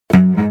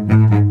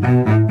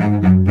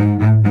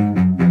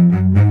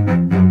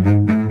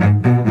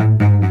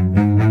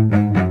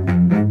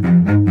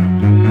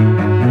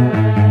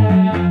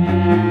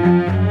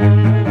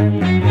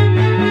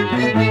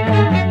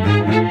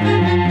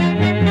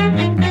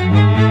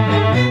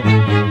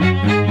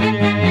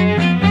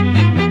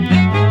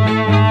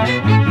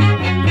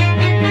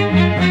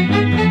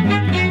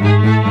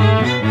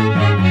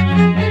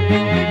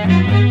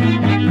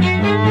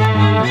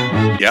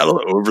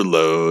Seattle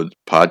Overload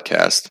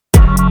podcast.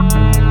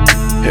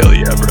 Hell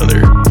yeah,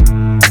 brother.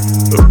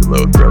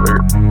 Overload, brother.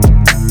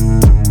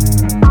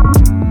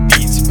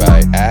 Beats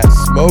by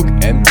 @Smoke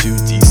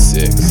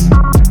M2D6.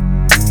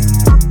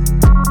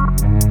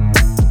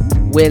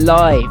 We're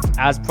live,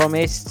 as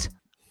promised.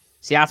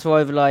 Seattle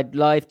Overload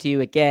live to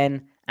you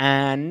again,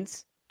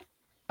 and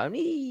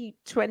only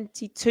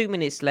 22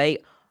 minutes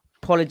late.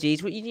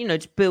 Apologies,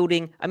 just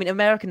building. I mean,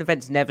 American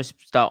events never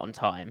start on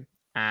time,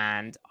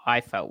 and I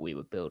felt we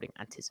were building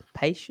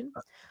anticipation.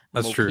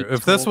 That's We'll true. keep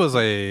If this was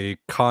talking. a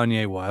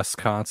Kanye West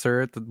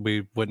concert,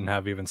 we wouldn't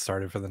have even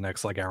started for the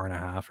next hour and a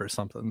half or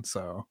something.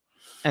 So,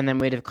 And then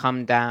we'd have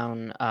come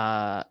down,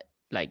 as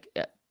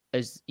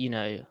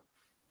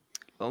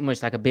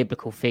almost like a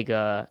biblical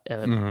figure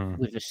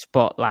with a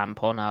spot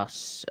lamp on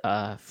us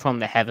from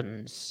the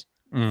heavens.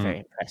 Very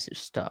impressive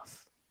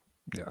stuff.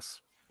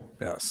 yes.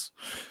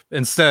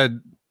 Instead,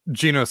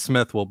 Geno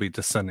Smith will be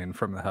descending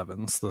from the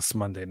heavens this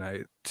Monday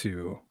night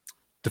to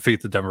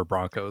defeat the Denver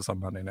Broncos on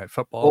Monday Night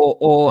Football.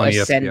 Or on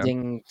ESPN.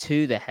 ascending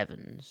to the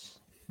heavens.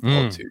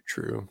 All too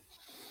true.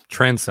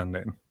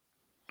 Transcending.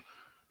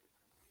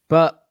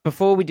 But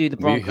before we do the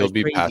Broncos He'll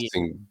be preview,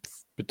 passing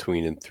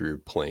between and through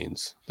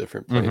planes,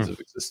 different planes of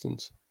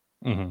existence.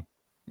 Yeah.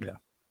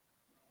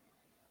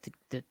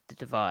 the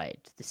divide,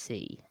 the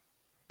sea.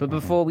 But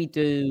before we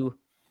do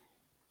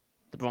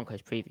the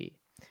Broncos preview,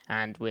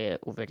 and we're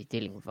already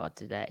dealing with VAR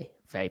today,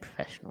 very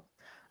professional,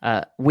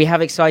 we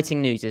have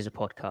exciting news as a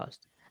podcast.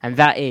 And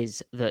that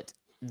is that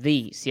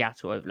the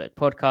Seattle Overload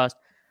podcast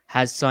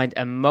has signed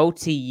a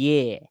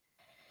multi-year,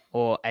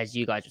 or as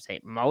you guys would say,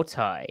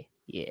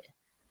 multi-year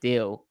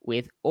deal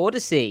with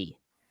Odyssey,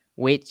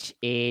 which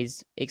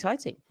is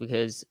exciting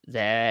because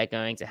they're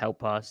going to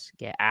help us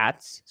get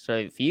ads.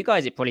 So for you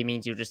guys, it probably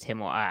means you'll just hear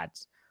more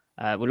ads.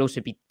 We'll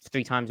also be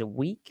 3 times a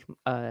week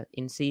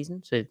in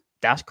season. So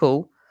that's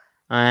cool.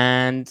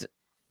 And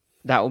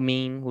that will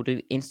mean we'll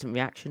do instant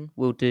reaction.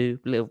 We'll do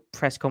little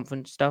press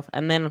conference stuff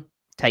and then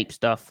tape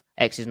stuff,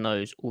 X's and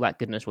O's, all that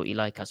goodness, what you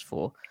like us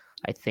for,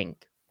 I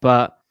think.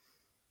 But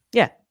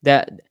yeah,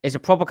 that is a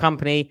proper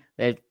company.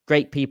 They're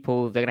great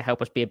people. They're going to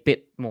help us be a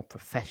bit more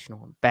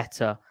professional and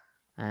better.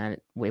 And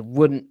it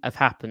wouldn't have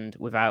happened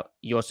without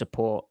your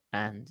support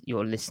and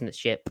your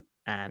listenership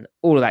and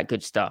all of that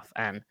good stuff.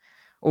 And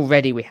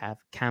already we have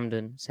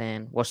Camden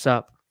saying, "What's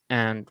up?"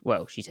 And,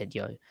 well, she said,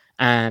 "Yo."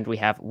 And we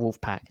have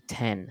Wolfpack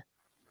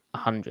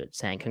 100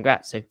 saying,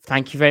 "Congrats." So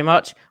thank you very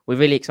much. We're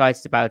really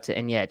excited about it.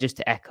 And yeah, just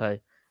to echo,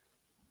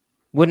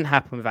 wouldn't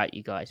happen without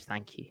you guys.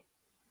 Thank you.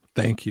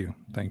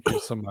 Thank you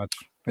so much.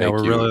 Thank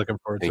we're you. really looking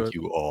forward to it. Thank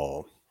you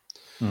all.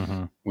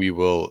 Mm-hmm. We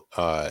will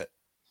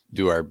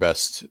do our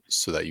best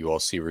so that you all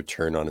see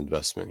return on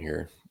investment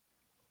here.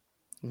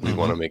 We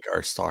want to make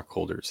our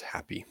stockholders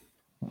happy.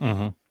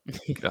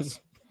 Yes.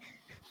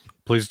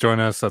 Please join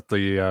us at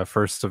the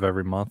first of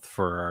every month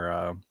for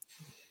our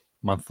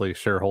monthly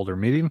shareholder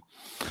meeting.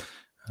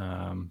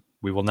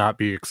 We will not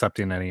be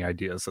accepting any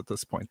ideas at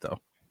this point, though.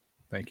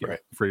 Thank you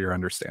for your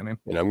understanding.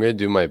 And I'm going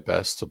to do my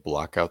best to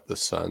block out the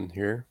sun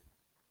here.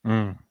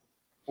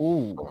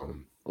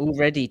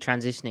 Already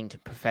transitioning to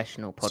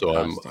professional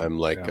podcasting. So I'm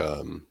like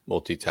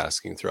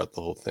multitasking throughout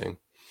the whole thing.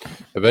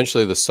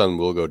 Eventually the sun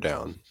will go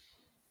down.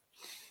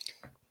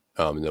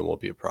 And then won't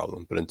be a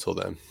problem. But until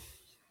then.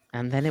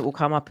 And then it will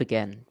come up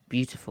again.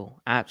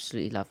 Beautiful.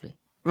 Absolutely lovely.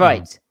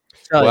 Right.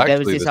 So well, there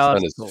was actually, this the sun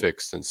article. is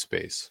fixed in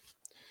space.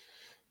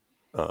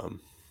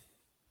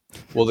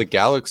 Well, the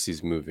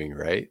galaxy's moving,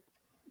 right?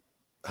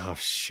 Oh,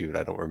 shoot.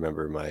 I don't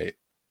remember my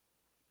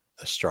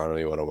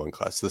astronomy 101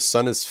 class. The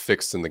sun is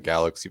fixed in the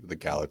galaxy, but the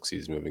galaxy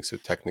is moving. So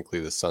technically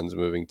the sun's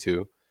moving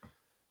too.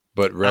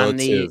 But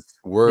relative,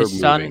 the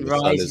sun moving.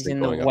 rises The in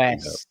the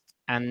west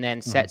and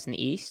then sets in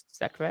the east. Is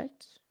that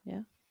correct?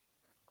 Yeah.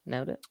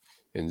 Nailed it.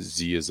 And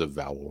Z is a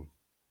vowel.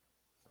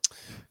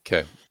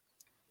 Okay.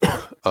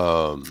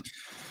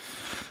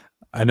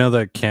 I know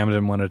that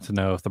Camden wanted to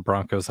know if the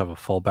Broncos have a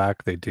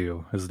fullback. They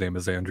do. His name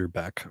is Andrew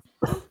Beck.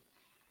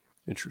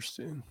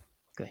 Interesting.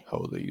 Okay. How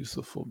will they use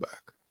the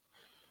fullback?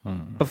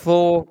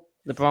 Before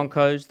the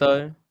Broncos,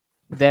 though,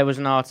 there was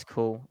an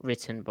article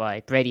written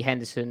by Brady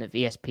Henderson of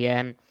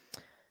ESPN,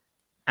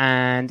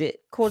 and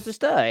it caused a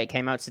stir. It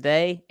came out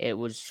today. It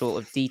was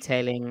sort of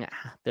detailing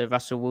the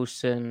Russell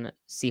Wilson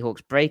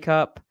Seahawks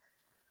breakup.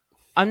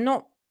 I'm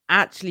not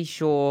actually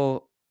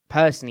sure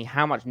personally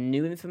how much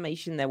new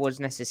information there was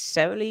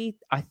necessarily.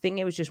 I think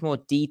it was just more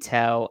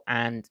detail,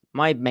 and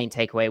my main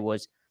takeaway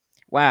was,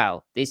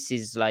 wow, this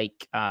is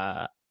like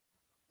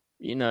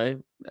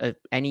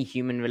any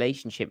human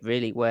relationship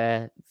really,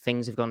 where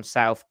things have gone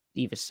south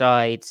either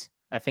side.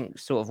 I think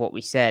sort of what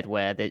we said,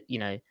 where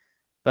that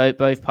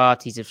both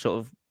parties have sort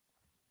of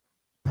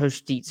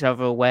pushed each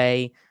other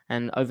away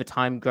and over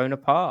time grown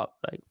apart.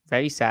 Like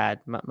very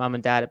sad. Mum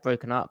and dad have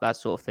broken up, that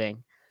sort of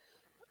thing.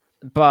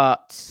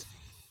 But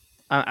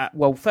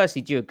well,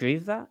 firstly, do you agree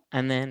with that?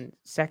 And then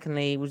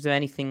secondly, was there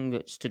anything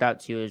that stood out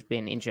to you as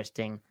being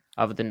interesting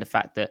other than the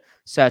fact that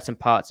certain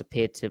parts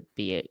appeared to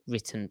be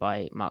written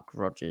by Mark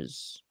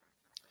Rogers?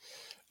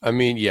 I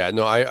mean, yeah,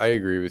 no, I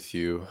agree with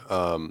you.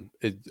 I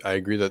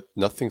agree that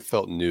nothing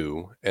felt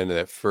new. And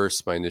at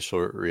first, my initial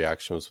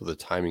reaction was, well, the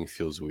timing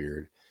feels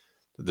weird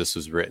that this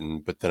was written.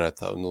 But then I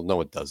thought, well,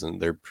 no, it doesn't.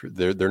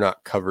 They're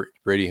not covering.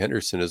 Brady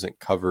Henderson isn't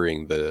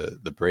covering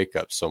the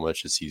breakup so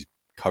much as he's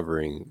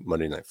covering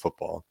Monday Night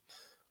Football.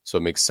 So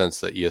it makes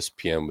sense that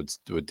ESPN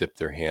would dip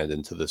their hand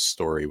into this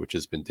story, which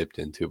has been dipped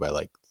into by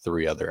like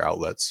 3 other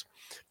outlets,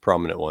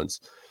 prominent ones.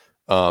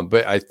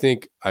 But I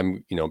think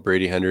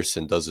Brady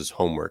Henderson does his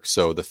homework.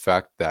 So the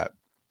fact that,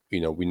 we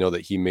know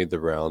that he made the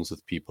rounds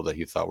with people that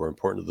he thought were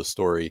important to the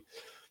story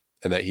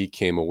and that he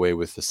came away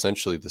with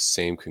essentially the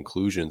same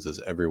conclusions as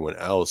everyone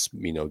else,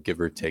 give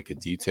or take a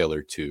detail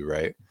or two,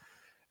 right?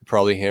 It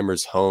probably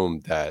hammers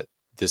home that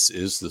this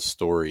is the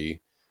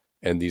story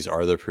and these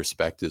are the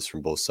perspectives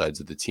from both sides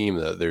of the team,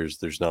 that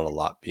there's not a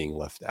lot being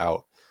left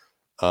out.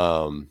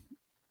 Now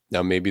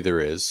maybe there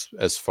is,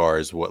 as far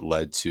as what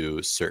led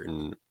to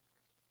certain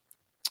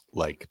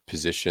like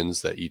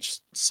positions that each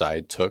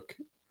side took,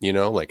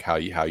 like how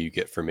you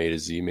get from A to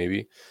Z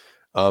maybe.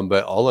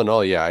 But all in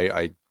all,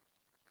 yeah,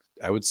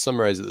 I would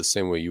summarize it the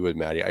same way you would,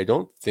 Maddie. I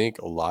don't think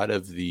a lot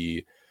of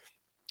the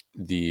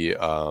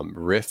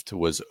rift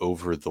was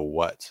over the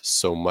what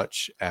so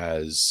much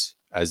as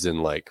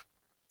in like,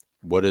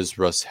 what does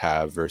Russ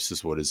have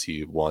versus what is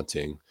he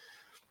wanting?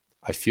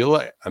 I feel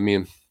like,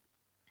 the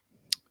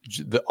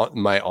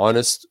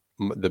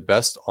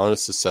best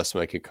honest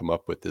assessment I can come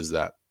up with is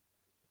that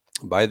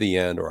by the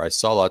end, or I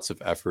saw lots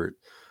of effort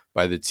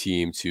by the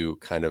team to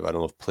kind of, I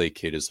don't know if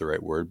placate is the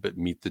right word, but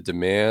meet the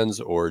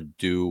demands or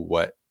do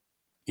what,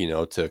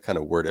 to kind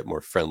of word it more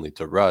friendly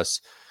to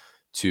Russ,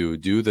 to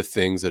do the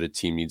things that a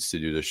team needs to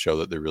do to show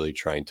that they're really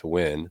trying to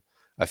win.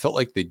 I felt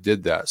like they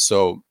did that.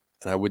 So,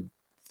 and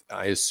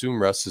I assume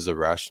Russ is a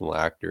rational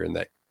actor, and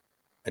that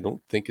I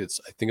think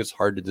it's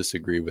hard to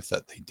disagree with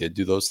that they did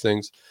do those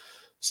things.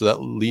 So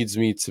that leads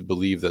me to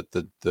believe that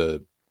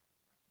the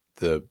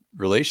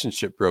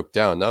relationship broke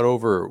down, not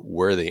over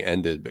where they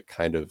ended, but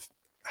kind of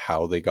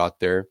how they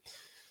got there.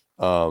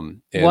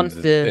 And once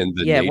the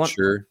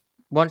nature.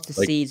 Once the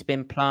seed's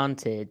been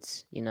planted,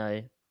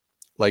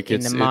 like in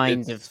the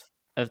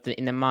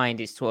mind,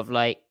 it's sort of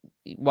like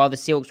while the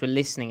Seahawks were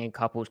listening in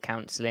couples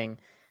counseling,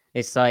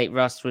 it's like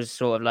Russ was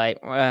sort of like,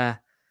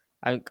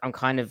 I'm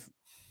kind of,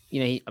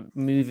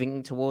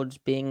 moving towards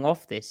being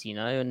off this,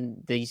 and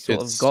they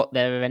sort of got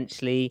there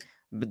eventually.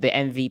 But the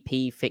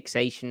MVP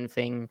fixation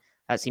thing,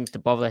 that seems to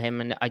bother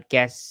him. And I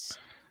guess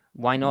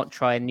why not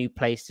try a new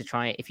place to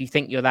try it? If you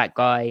think you're that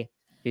guy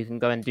who can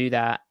go and do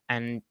that,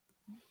 and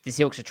the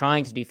Seahawks are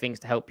trying to do things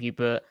to help you,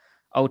 but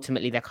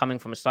ultimately they're coming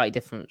from a slightly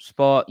different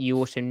spot. You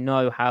also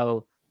know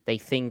how they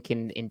think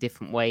in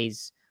different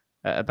ways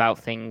about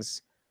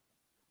things.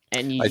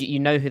 And you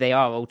know who they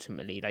are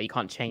ultimately. Like you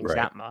can't change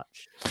that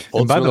much.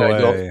 And by the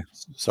way,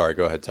 sorry,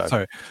 go ahead, Ty.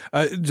 Sorry,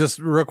 just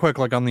real quick,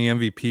 like on the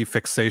MVP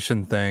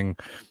fixation thing,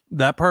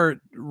 that part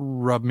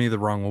rubbed me the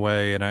wrong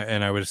way, and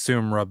I would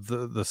assume rubbed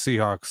the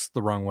Seahawks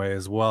the wrong way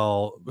as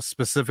well.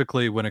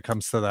 Specifically when it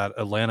comes to that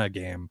Atlanta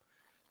game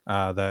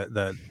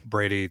that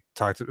Brady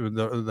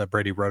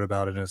wrote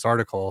about in his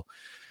article.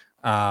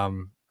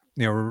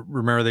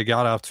 Remember they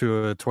got off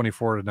to a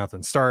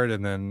 24-0 start,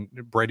 and then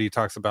Brady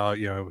talks about,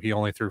 he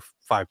only threw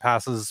 5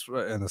 passes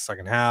in the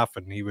second half,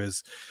 and he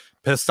was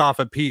pissed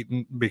off at Pete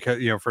because,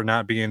 for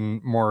not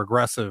being more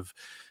aggressive.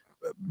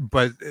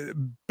 But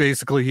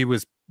basically he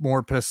was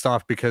more pissed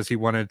off because he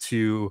wanted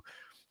to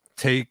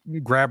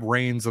grab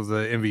reins of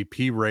the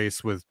MVP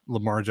race with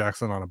Lamar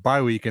Jackson on a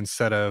bye week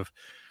instead of,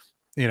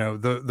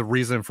 the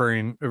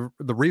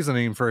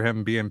reasoning for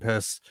him being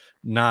pissed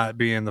not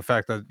being the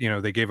fact that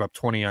they gave up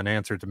 20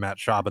 unanswered to Matt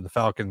Schaub and the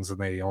Falcons and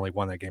they only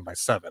won that game by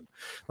 7.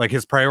 Like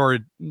his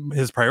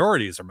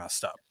priorities are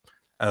messed up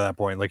at that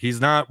point. Like he's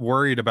not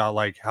worried about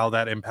like how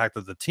that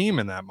impacted the team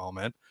in that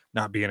moment,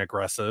 not being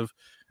aggressive,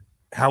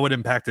 how it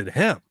impacted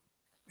him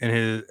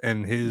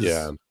and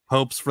his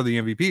hopes for the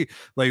MVP.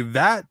 Like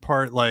that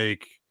part,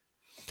 like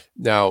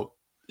now.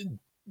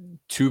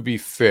 To be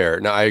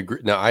fair, I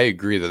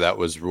agree that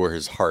was where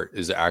his heart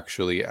is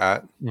actually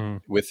at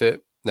with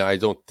it. Now, I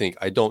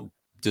don't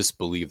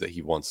disbelieve that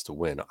he wants to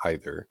win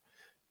either,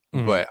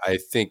 but I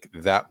think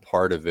that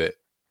part of it,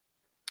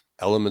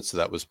 elements of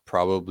that was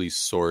probably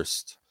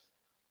sourced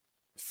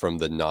from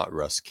the not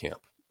Russ camp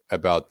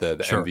about the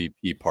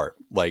MVP part.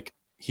 Like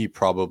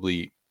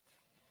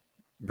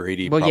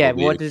Brady. Well, yeah.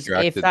 What does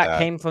if that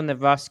came from the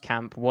Russ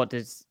camp? What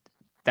does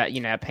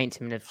that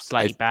paint him in a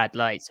slightly bad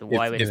light? So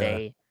why would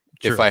they?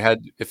 If I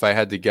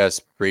had to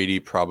guess, Brady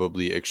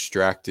probably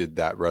extracted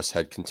that Russ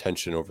had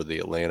contention over the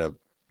Atlanta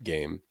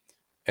game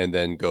and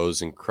then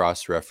goes and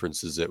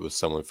cross-references it with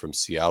someone from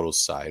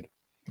Seattle's side,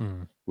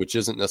 which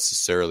isn't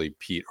necessarily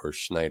Pete or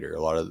Schneider.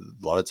 A lot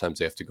of times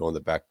they have to go in the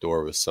back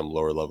door with some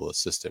lower level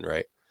assistant,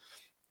 right?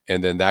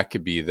 And then that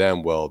could be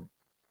them. Well,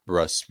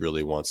 Russ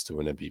really wants to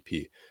win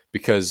MVP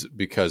because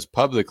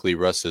publicly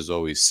Russ has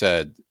always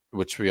said,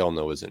 which we all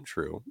know isn't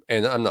true,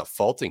 and I'm not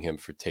faulting him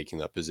for taking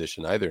that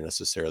position either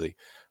necessarily,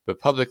 but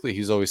publicly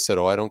he's always said,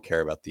 "Oh, I don't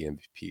care about the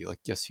MVP." Like,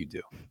 yes, you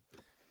do.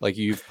 Like,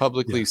 you've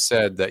publicly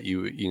said that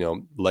you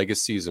know,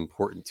 legacy is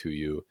important to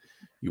you.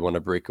 You want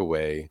to break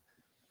away.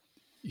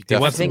 He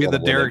wants to be the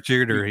Derek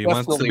Jeter. He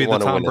wants to be the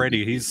Tom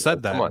Brady. He's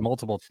said that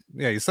multiple.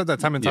 Yeah, he said that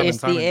time and time and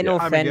time. It's the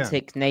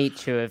inauthentic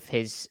nature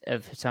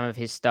of some of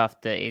his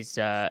stuff that is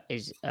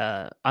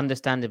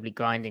understandably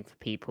grinding for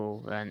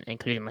people, and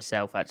including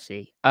myself,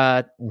 actually.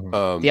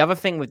 The other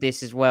thing with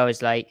this as well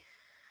is like,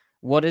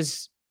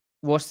 what's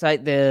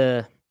like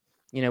the,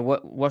 you know,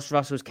 what's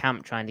Russell's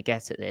camp trying to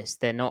get at this?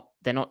 They're not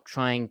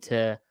trying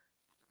to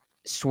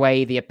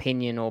sway the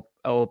opinion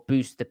or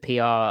boost the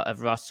PR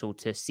of Russell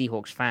to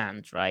Seahawks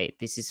fans, right?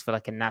 This is for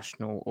like a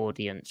national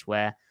audience,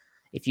 where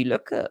if you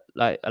look at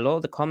like a lot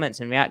of the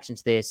comments and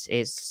reactions to this,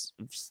 is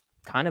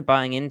kind of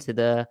buying into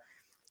the,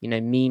 you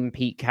know, meme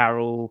Pete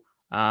Carroll,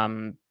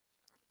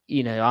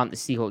 you know, aren't the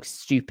Seahawks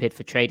stupid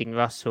for trading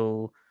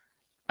Russell?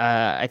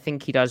 I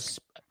think he does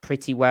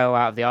pretty well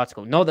out of the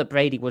article. Not that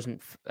Brady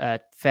wasn't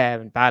fair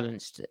and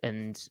balanced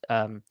and,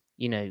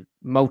 you know,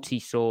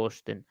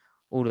 multi-sourced and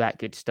all of that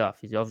good stuff.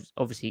 He's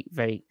obviously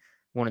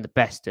one of the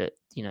best at,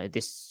 you know,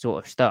 this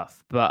sort of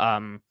stuff. But,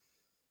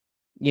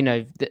 you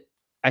know,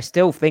 I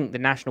still think the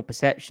national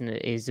perception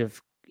is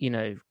of, you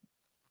know,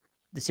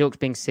 the Seahawks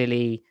being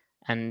silly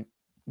and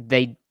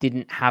they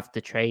didn't have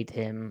to trade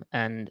him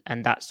and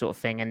that sort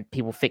of thing. And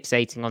people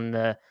fixating on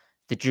the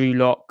Drew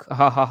Lock,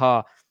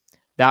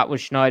 that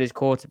was Schneider's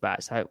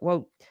quarterback. So,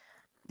 well,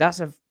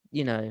 that's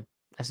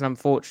that's an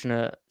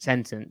unfortunate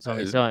sentence on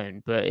its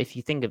own. But if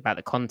you think about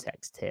the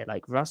context here,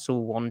 like,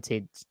 Russell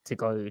wanted to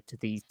go to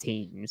these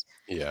teams.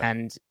 Yeah.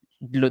 And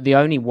look, the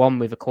only one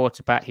with a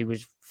quarterback who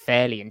was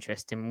fairly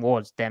interesting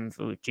was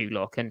Denver with Drew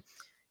Lock. And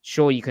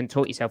sure, you can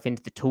talk yourself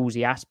into the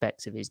toolsy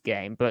aspects of his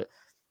game, but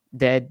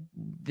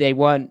they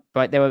weren't,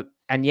 but they were.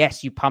 And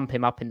yes, you pump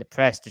him up in the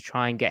press to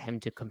try and get him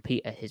to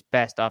compete at his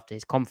best after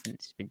his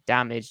confidence has been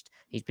damaged.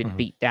 He's been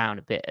beat down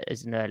a bit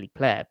as an early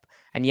player.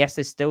 And yes,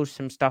 there's still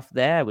some stuff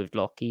there with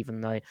Locke,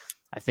 even though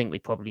I think we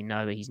probably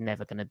know he's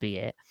never going to be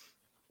it.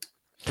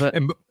 But,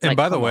 and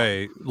by the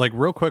way, like,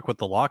 real quick with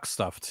the Locke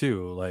stuff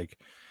too, like,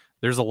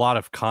 there's a lot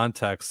of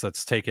context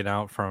that's taken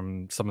out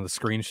from some of the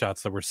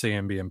screenshots that we're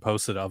seeing being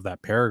posted of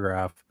that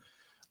paragraph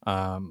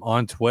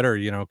on Twitter,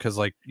 you know, because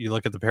like you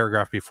look at the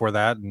paragraph before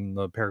that and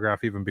the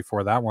paragraph even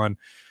before that one,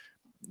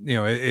 you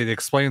know, it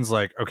explains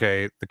like,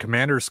 okay, the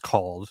Commanders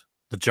called,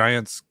 the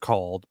Giants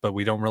called, but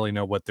we don't really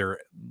know what their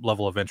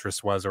level of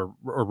interest was, or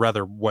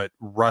rather what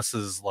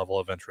Russ's level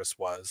of interest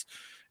was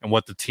and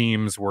what the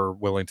teams were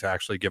willing to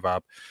actually give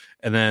up.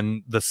 And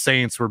then the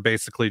Saints were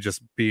basically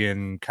just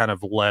being kind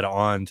of led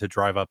on to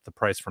drive up the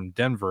price from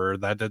Denver.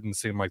 That didn't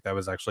seem like that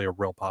was actually a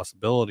real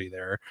possibility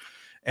there.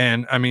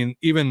 And I mean,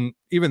 even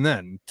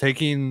then,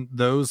 taking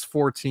those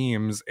four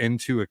teams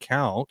into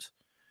account,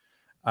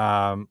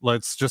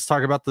 let's just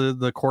talk about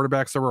the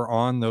quarterbacks that were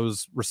on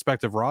those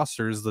respective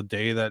rosters the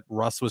day that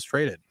Russ was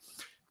traded.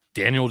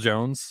 Daniel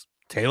Jones,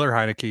 Taylor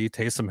Heineke,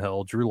 Taysom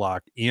Hill, Drew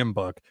Lock, Ian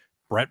Book,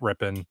 Brett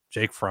Rippon,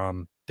 Jake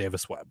Fromm,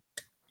 Davis Webb.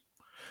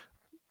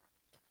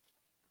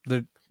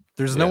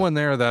 There's no one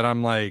there that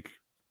I'm like,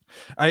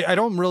 I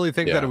don't really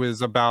think that it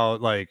was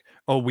about like,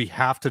 oh, we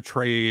have to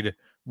trade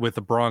with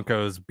the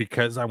Broncos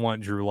because I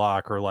want Drew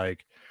Lock, or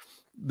like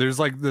there's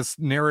like this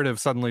narrative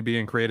suddenly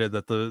being created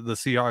that the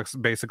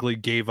Seahawks basically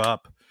gave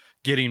up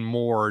getting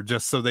more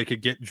just so they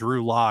could get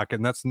Drew Lock,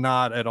 and that's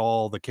not at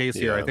all the case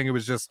here. I think it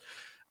was just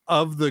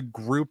of the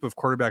group of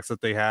quarterbacks that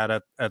they had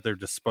at their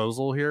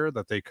disposal here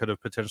that they could have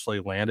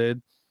potentially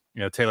landed,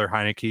 you know, Taylor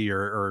Heineke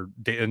or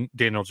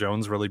Daniel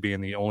Jones really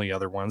being the only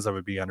other ones that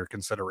would be under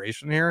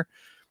consideration here.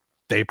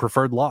 They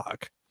preferred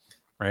Lock.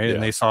 Right. Yeah.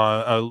 And they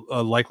saw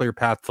a likelier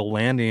path to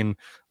landing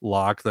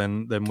Lock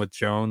than with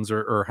Jones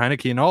or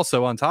Heineke. And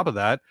also on top of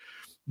that,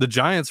 the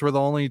Giants were the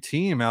only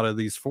team out of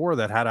these four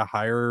that had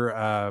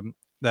higher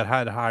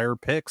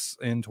picks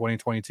in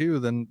 2022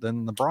 than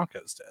the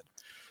Broncos did.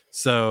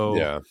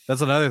 So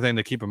that's another thing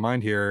to keep in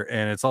mind here.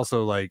 And it's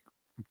also like,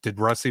 did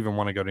Russ even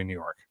want to go to New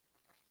York?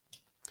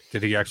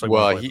 Did he actually?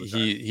 Well,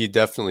 he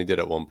definitely did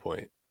at one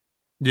point.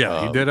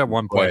 Yeah, he did at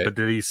one point, but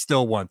did he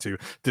still want to?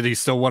 Did he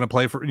still want to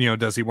play for, you know,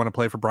 does he want to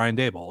play for Brian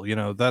Daboll? You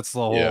know, that's the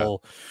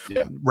whole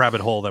rabbit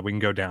hole that we can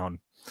go down.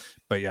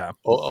 But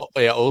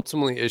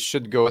ultimately, it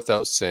should go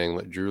without saying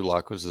that Drew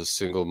Lock was the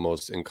single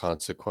most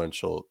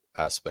inconsequential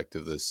aspect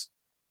of this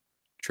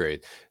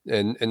trade.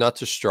 And not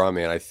to straw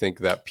man, I think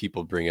that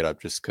people bring it up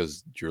just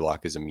because Drew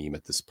Lock is a meme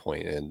at this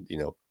point, and, you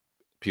know,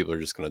 people are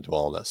just going to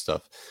dwell on that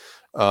stuff.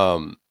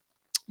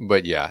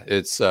 But yeah,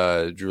 it's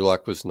Drew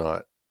Lock was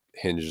not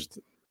hinged.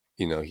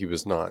 You know, he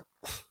was not,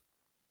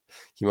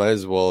 he might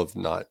as well have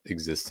not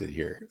existed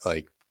here.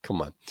 Like, come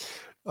on.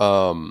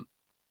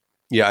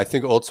 Yeah, I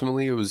think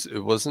ultimately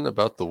it wasn't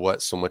about the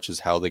what so much as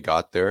how they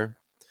got there.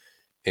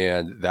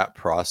 And that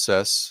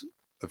process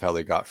of how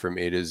they got from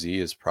A to Z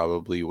is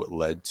probably what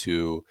led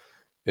to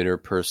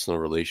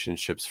interpersonal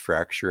relationships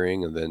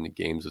fracturing, and then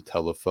games of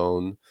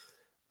telephone,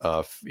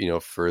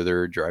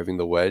 further driving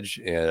the wedge.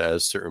 And at a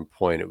certain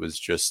point, it was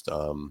just, it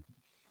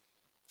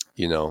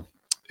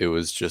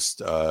was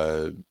just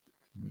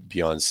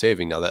beyond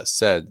saving. Now, that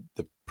said,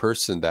 the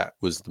person that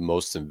was the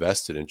most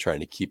invested in trying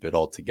to keep it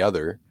all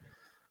together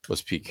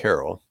was Pete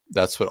Carroll.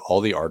 That's what all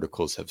the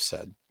articles have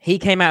said. He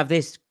came out of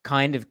this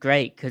kind of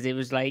great because it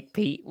was like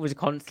Pete was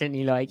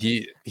constantly like,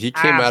 he came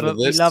out of but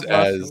we this love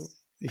as Russell.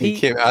 he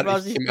Pete came out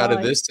Russell's he came out of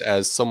guy. this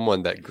as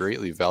someone that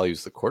greatly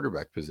values the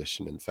quarterback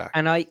position, in fact.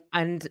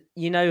 And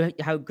you know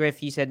how,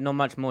 Griff, you said not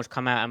much more's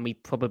come out, and we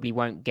probably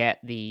won't get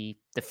the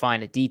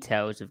finer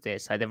details of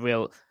this. Like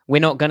we're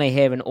not going to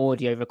hear an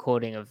audio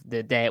recording of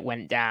the day it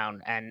went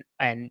down and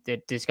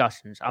the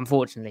discussions.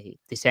 Unfortunately,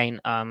 this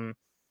ain't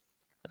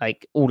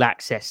like all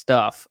access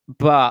stuff.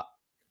 But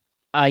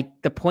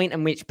the point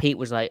in which Pete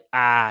was like,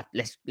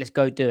 let's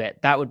go do it.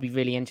 That would be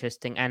really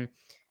interesting. And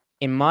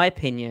in my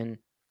opinion,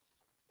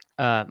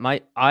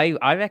 I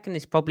reckon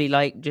it's probably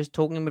like just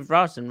talking with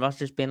Russ, and Russ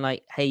just been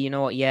like, hey, you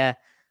know what? Yeah,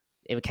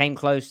 it came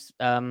close.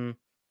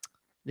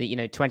 The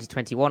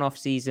 2021 off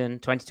season,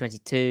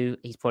 2022.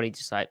 He's probably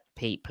just like,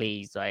 Pete,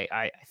 please.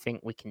 I think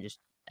we can just.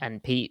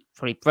 And Pete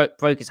probably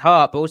broke his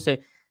heart, but also,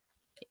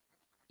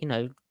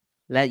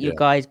 let your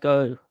guys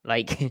go.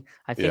 Like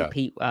I think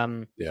Pete.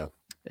 Yeah.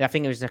 I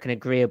think it was like an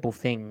agreeable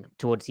thing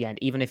towards the end,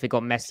 even if it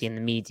got messy in the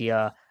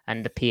media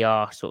and the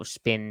PR sort of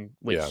spin,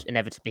 which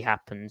inevitably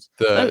happens.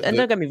 And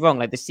don't get me wrong,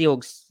 like the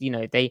Seahawks,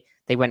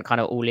 they went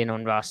kind of all in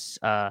on Russ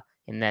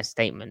in their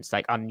statements,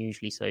 like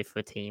unusually so for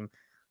a team,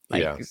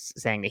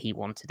 saying that he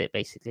wanted it,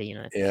 basically,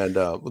 And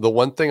the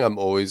one thing I'm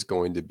always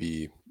going to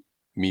be,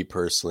 me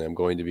personally, I'm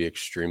going to be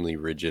extremely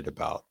rigid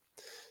about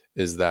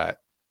is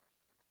that,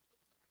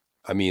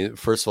 I mean,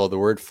 first of all, the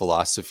word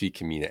philosophy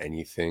can mean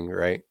anything,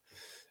 right?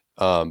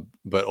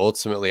 But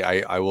ultimately,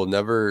 I'll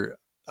never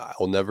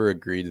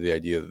agree to the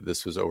idea that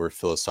this was over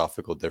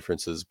philosophical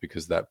differences,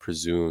 because that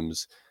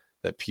presumes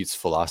that Pete's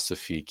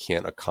philosophy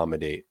can't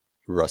accommodate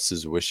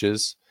Russ's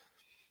wishes.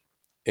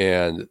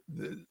 And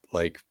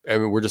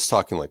we're just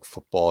talking like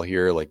football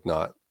here, like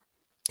not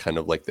kind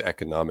of like the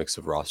economics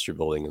of roster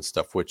building and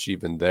stuff, which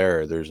even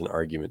there's an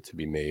argument to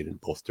be made in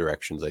both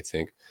directions, I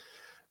think.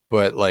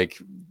 But like,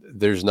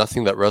 there's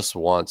nothing that Russ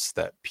wants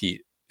that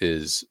Pete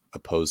is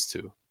opposed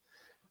to.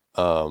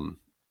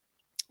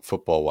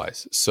 Football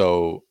wise.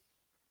 So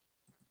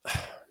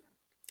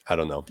I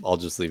don't know. I'll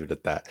just leave it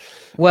at that.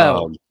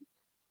 Well,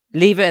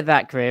 leave it at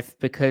that, Griff,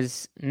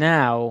 because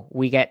now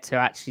we get to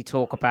actually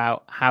talk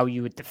about how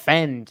you would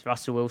defend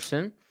Russell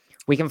Wilson.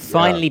 We can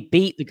finally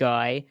beat the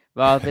guy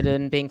rather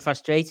than being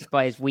frustrated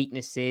by his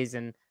weaknesses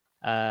and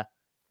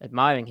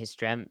admiring his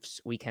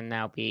strengths. We can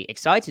now be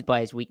excited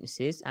by his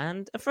weaknesses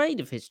and afraid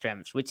of his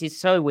strengths, which is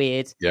so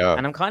weird. Yeah.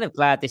 And I'm kind of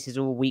glad this is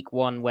all week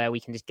one where we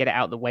can just get it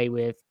out of the way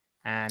with.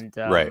 And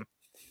right.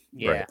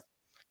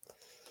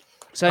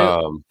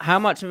 So how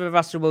much of a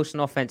Russell Wilson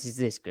offense is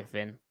this,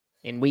 Griffin,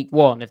 in week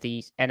one of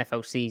the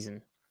NFL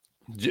season?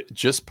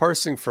 Just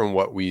parsing from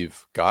what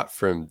we've got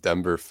from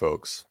Denver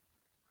folks,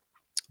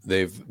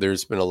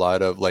 there's been a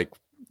lot of like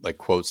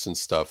quotes and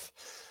stuff.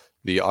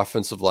 The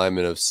offensive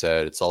linemen have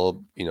said it's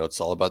all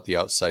about the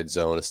outside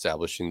zone,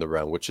 establishing the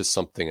run, which is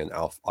something an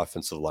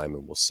offensive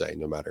lineman will say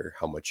no matter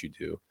how much you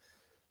do.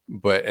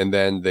 And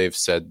then they've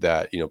said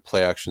that,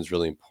 play action is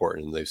really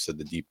important. And they've said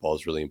the deep ball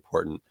is really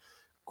important.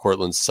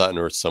 Cortland Sutton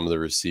or some of the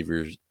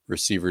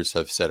receivers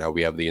have said how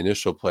we have the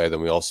initial play,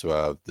 then we also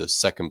have the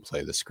second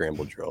play, the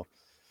scramble drill.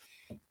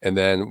 And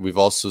then we've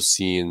also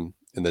seen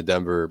in the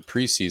Denver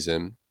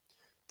preseason,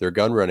 they're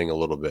gun running a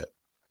little bit.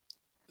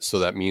 So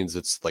that means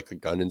it's like a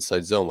gun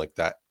inside zone, like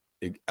that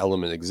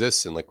element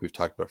exists. And like we've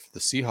talked about for the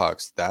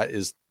Seahawks, that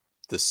is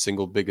the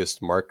single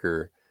biggest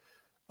marker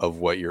of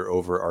what your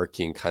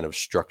overarching kind of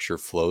structure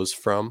flows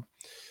from.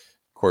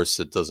 Of course,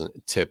 it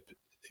doesn't tip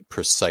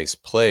precise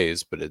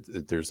plays, but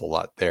there's a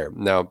lot there.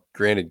 Now,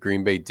 granted,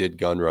 Green Bay did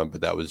gun run,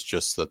 but that was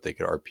just so that they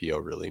could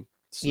RPO, really.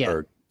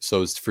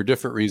 So it's for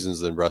different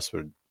reasons than Russ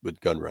would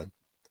gun run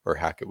or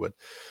Hackett would.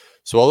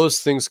 So all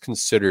those things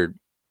considered,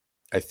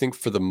 I think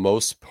for the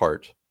most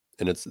part,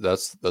 and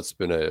that's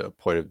been a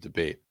point of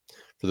debate.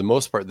 For the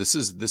most part, this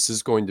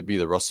is going to be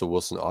the Russell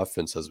Wilson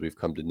offense as we've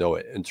come to know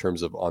it in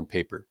terms of on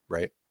paper,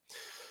 right?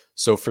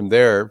 So from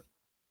there,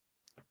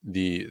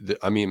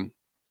 I mean,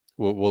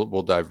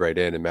 we'll dive right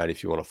in, and Matt,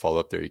 if you want to follow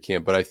up there, you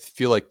can. But I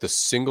feel like the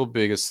single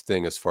biggest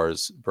thing as far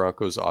as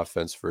Broncos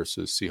offense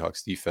versus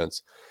Seahawks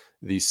defense,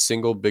 the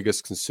single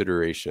biggest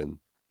consideration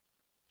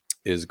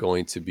is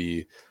going to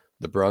be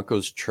the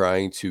Broncos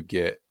trying to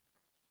get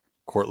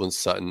Cortland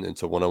Sutton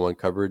into one-on-one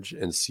coverage,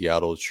 and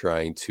Seattle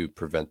trying to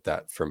prevent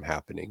that from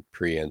happening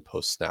pre and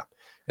post snap.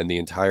 And the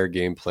entire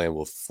game plan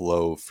will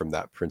flow from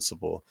that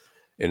principle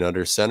in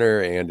under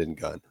center and in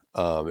gun.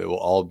 It will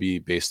all be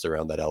based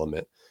around that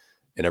element.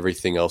 and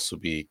everything else will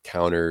be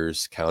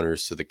counters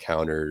to the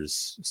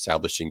counters,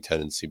 establishing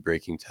tendency,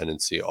 breaking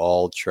tendency,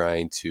 all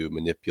trying to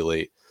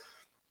manipulate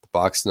the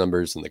box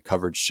numbers and the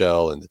coverage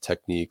shell and the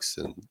techniques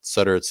and et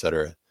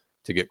cetera,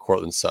 to get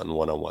Cortland Sutton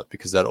one-on-one,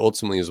 because that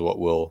ultimately is what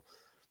will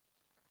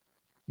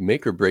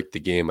make or break the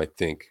game, I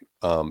think,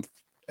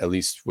 at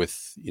least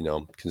with,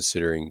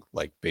 considering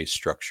like base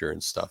structure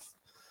and stuff.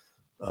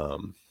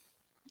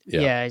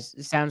 Yeah, it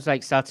sounds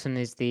like Sutton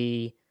is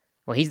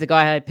he's the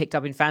guy I picked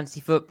up in fantasy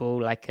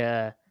football, like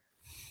I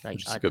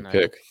don't know,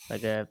 pick.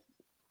 like a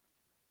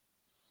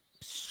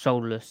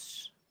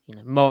soulless,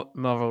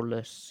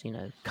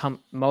 moralless,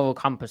 moral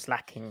compass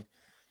lacking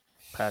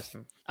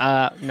person.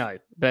 No,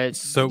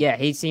 but yeah,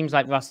 he seems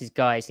like Russ's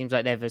guy. It seems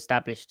like they've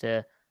established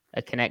a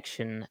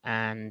connection,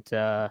 and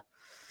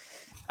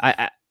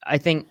I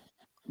think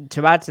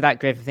to add to that,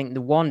 Griff, I think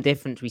the one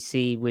difference we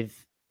see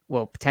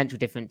potential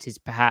difference is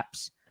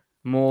perhaps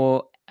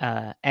more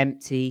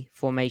empty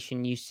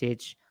formation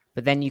usage,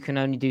 but then you can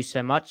only do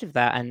so much of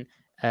that. And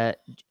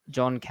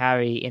John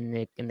Carey in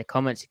the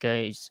comments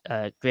goes,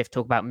 Griff,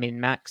 talk about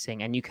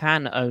min-maxing, and you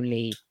can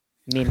only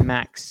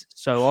min-max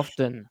so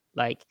often.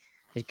 Like,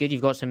 it's good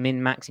you've got some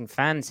min-maxing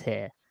fans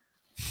here,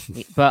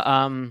 but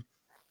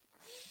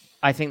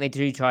I think they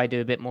do try to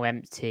do a bit more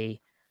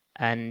empty,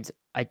 and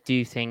I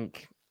do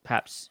think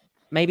perhaps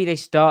maybe they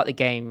start the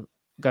game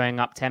going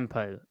up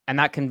tempo, and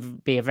that can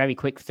be a very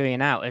quick 3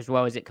 and out as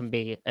well as it can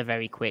be a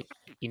very quick,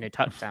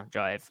 touchdown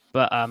drive.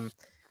 But I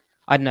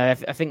don't know.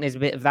 I think there's a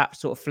bit of that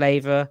sort of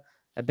flavor,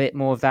 a bit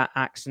more of that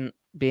accent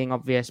being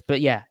obvious.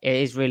 But yeah, it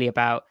is really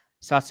about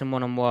Sutton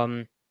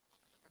one-on-one.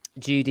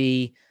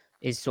 Judy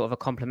is sort of a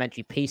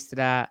complementary piece to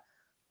that.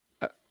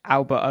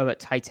 Albert O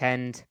at tight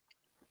end.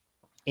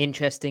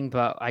 Interesting,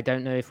 but I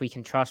don't know if we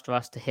can trust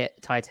Russ to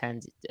hit tight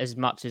end as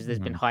much as there's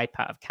been hype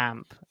out of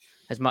camp,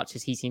 as much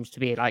as he seems to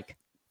be like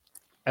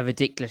a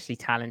ridiculously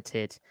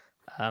talented,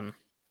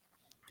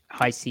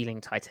 high ceiling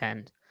tight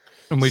end.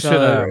 And we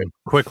should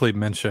quickly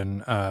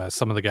mention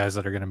some of the guys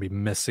that are going to be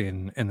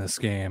missing in this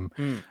game.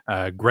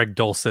 Greg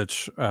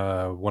Dulcich,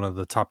 one of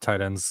the top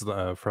tight ends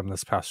from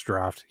this past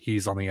draft,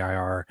 he's on the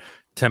IR.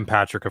 Tim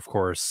Patrick, of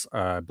course,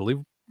 I believe,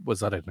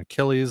 was that an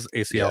Achilles,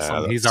 ACL,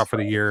 something? He's out for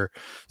the year.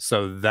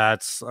 So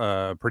that's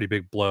a pretty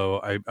big blow.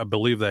 I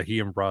believe that he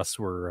and Russ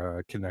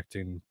were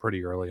connecting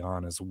pretty early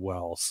on as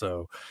well.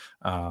 So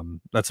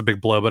that's a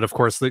big blow. But of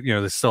course, they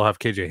still have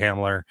KJ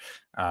Hamler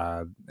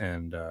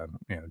and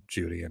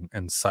Judy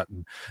and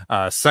Sutton.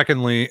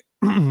 Secondly,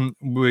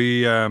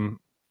 we have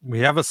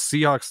a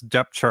Seahawks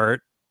depth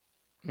chart.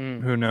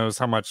 Who knows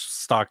how much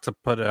stock to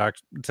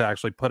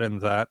actually put into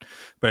that,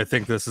 but I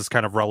think this is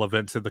kind of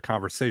relevant to the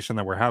conversation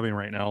that we're having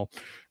right now.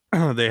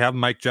 They have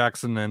Mike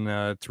Jackson and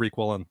Tariq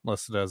Woolen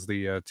listed as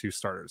the 2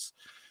 starters.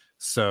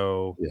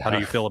 So how do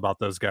you feel about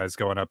those guys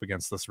going up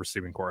against this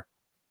receiving core?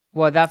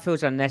 Well, that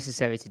feels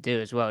unnecessary to do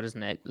as well,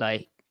 doesn't it?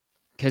 Like,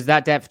 because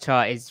that depth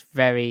chart is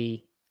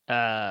very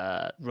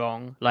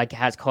wrong. Like, it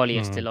has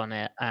Collier still on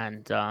it,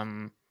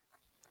 and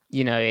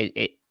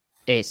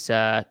it's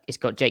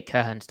got Jake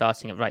Curhan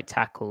starting at right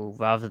tackle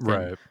rather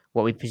than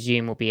what we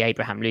presume will be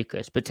Abraham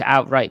Lucas. But to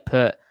outright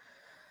put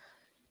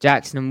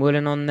Jackson and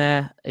Woolen on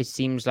there, it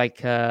seems like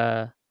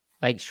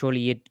surely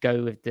you'd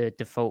go with the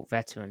default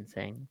veteran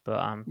thing.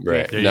 But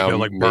you go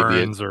like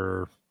Burns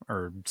or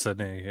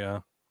Sydney,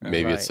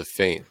 maybe it's a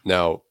feint.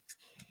 Now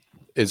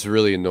it's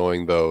really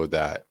annoying though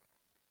that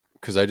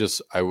because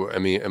I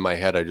mean in my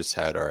head I just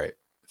had, all right,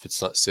 if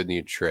it's not Sydney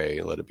and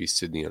Trey, let it be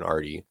Sydney and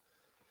Artie.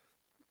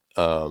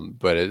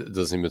 But it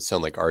doesn't even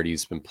sound like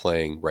Artie's been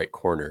playing right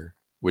corner,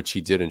 which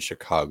he did in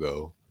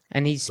Chicago.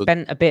 And he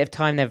spent a bit of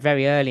time there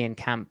very early in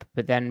camp,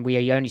 but then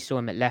we only saw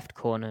him at left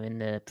corner in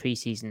the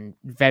preseason,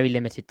 very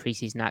limited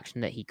preseason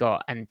action that he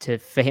got. And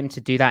for him to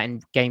do that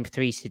in game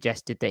 3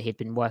 suggested that he'd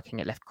been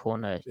working at left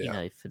corner,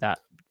 for that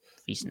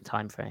recent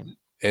time frame.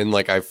 And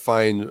like I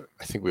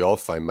think we all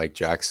find Mike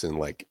Jackson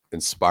like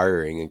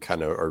inspiring and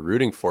kind of are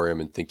rooting for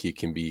him and think he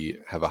can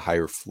have a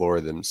higher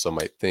floor than some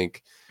might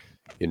think.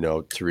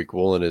 Tariq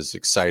Woolen is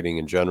exciting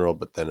in general,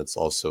 but then it's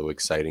also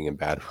exciting in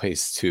bad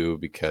ways too,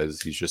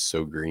 because he's just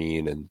so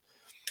green and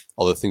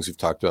all the things we've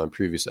talked about in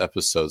previous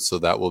episodes. So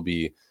that will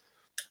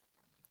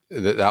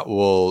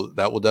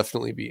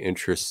definitely be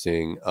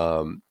interesting.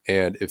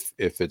 And if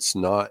it's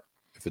not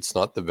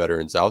the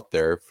veterans out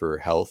there for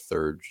health,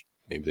 or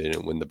maybe they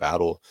didn't win the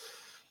battle,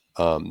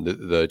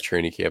 the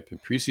training camp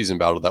and preseason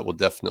battle, that will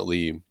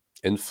definitely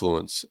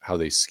influence how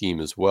they scheme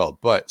as well.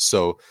 But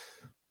so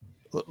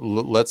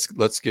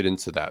let's get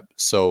into that.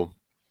 So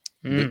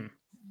in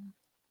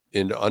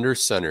under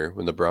center,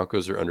 when the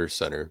Broncos are under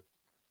center,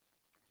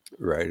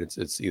 right,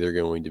 it's either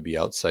going to be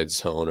outside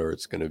zone or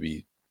it's going to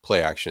be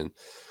play action.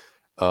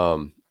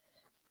 I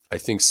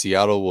think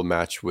Seattle will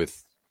match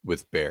with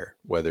Bear,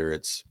 whether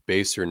it's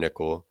base or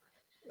nickel.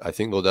 I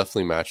think they'll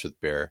definitely match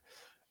with Bear.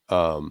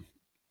 And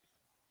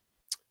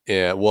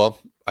well,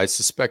 I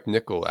suspect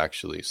nickel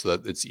actually, so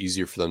that it's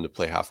easier for them to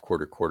play half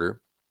quarter.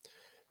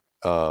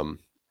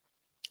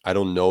 I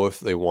don't know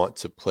if they want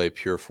to play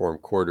pure form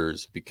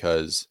quarters,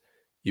 because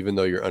even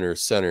though you're under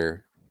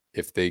center,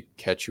 if they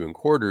catch you in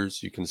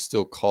quarters, you can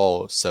still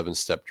call a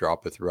 7-step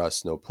drop with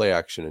Russ, no play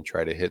action, and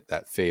try to hit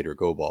that fade or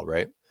go ball,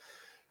 right?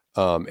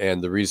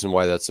 And the reason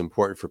why that's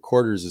important for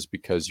quarters is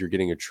because you're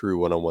getting a true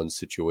one-on-one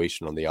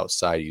situation on the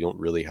outside. You don't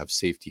really have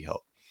safety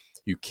help.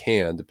 You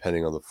can,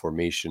 depending on the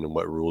formation and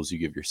what rules you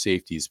give your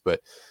safeties.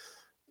 But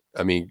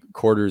I mean,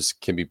 quarters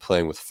can be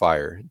playing with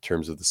fire in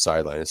terms of the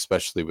sideline,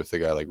 especially with a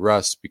guy like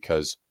Russ,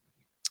 because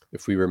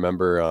if we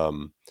remember,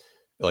 and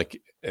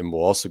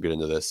we'll also get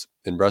into this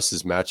in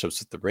Russ's matchups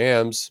with the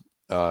Rams,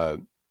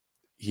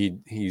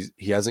 he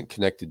hasn't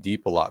connected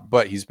deep a lot,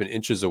 but he's been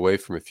inches away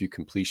from a few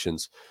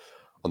completions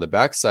on the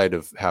backside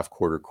of half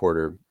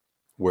quarter,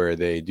 where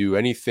they do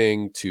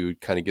anything to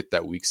kind of get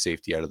that weak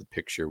safety out of the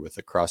picture with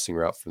a crossing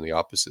route from the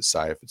opposite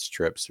side, if it's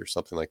trips or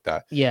something like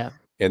that. Yeah.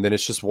 And then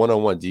it's just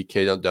one-on-one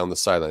DK down the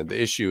sideline. The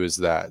issue is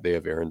that they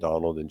have Aaron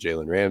Donald and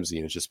Jalen Ramsey,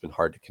 and it's just been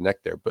hard to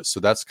connect there. But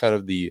so that's kind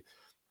of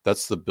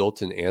that's the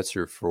built-in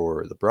answer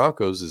for the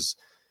Broncos is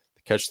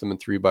to catch them in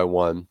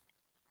 3-by-1,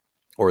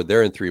 or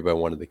they're in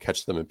 3-by-1 and they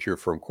catch them in pure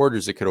firm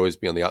quarters. It could always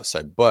be on the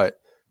outside. But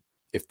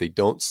if they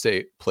don't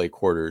play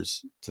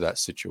quarters to that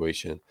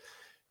situation,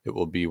 it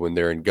will be when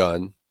they're in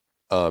gun,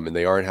 and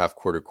they are in half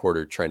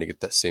quarter, trying to get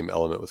that same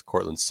element with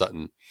Cortland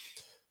Sutton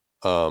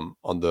on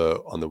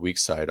the weak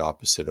side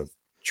opposite of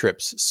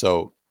trips.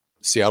 So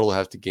Seattle will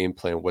have to game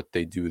plan what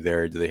they do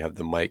there. Do they have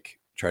the Mike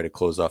try to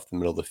close off the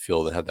middle of the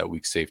field and have that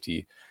weak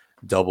safety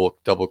double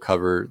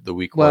cover the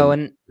weak one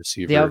and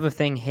receiver? The other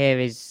thing here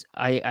is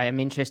I am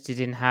interested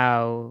in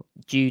how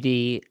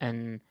Judy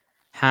and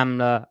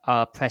Hamler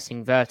are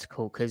pressing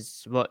vertical,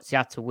 because what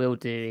Seattle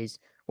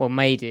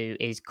may do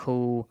is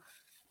call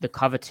the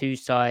cover 2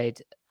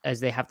 side, as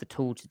they have the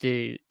tool to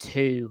do,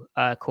 to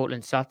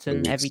Cortland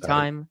Sutton every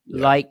time,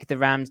 like the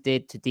Rams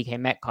did to DK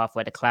Metcalf,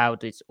 where the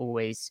cloud is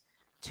always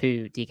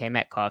to DK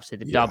Metcalf, so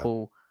the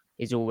double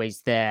is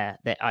always there.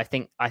 That I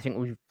think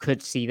we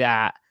could see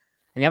that.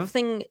 And the other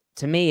thing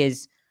to me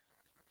is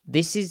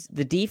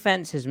the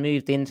defense has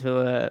moved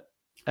into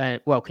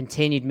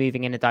continued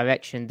moving in a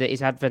direction that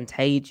is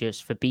advantageous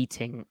for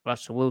beating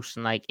Russell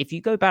Wilson. Like, if you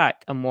go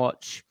back and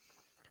watch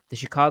the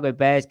Chicago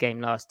Bears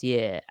game last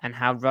year and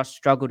how Russ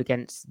struggled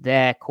against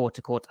their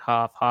quarter,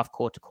 half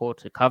quarter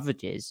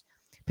coverages,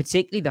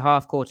 particularly the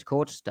half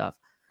quarter stuff,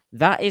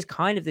 that is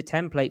kind of the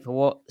template for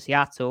what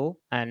Seattle,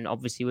 and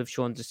obviously with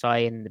Sean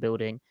Desai in the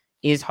building,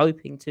 is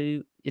hoping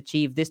to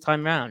achieve this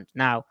time round.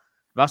 Now,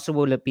 Russell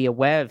will be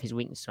aware of his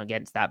weakness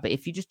against that, but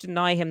if you just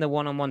deny him the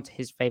one-on-one to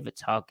his favorite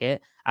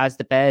target, as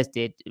the Bears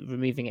did,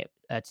 removing it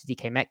to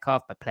DK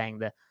Metcalf by playing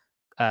the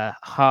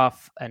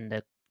half and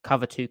the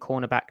cover 2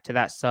 cornerback to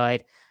that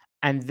side,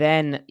 and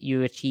then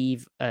you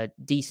achieve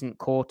decent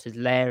quarters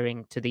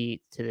layering to the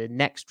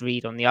next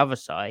read on the other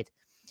side,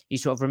 you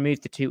sort of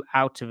remove the 2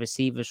 outer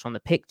receivers from the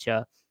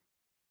picture,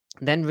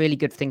 then really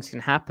good things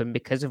can happen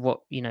because of what,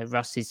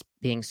 Russ is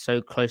being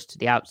so close to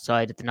the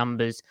outside of the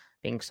numbers,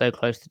 being so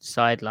close to the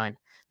sideline.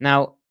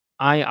 Now,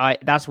 I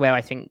that's where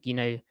I think,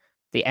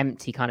 the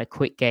empty kind of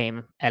quick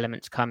game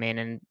elements come in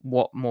and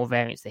what more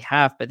variants they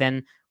have. But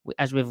then,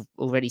 as we've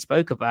already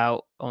spoke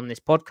about on this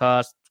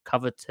podcast,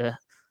 covered to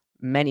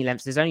many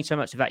lengths, there's only so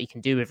much of that you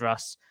can do with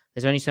Russ.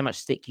 There's only so much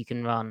stick you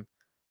can run.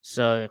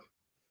 So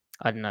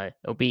I don't know.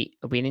 It'll be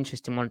an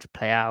interesting one to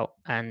play out.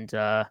 And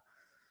the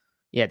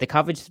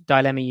coverage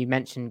dilemma you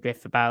mentioned,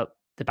 Griff, about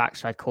the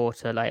backside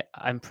quarter, like,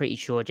 I'm pretty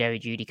sure Jerry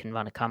Jeudy can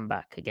run a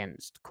comeback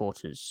against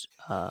quarters.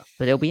 But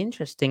it'll be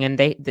interesting. And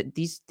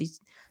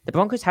the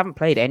Broncos haven't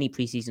played any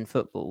preseason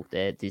football.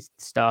 They're the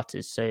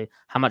starters. So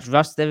how much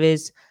rust there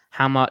is,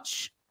 how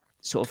much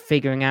sort of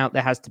figuring out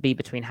there has to be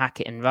between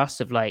Hackett and Russ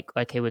of like,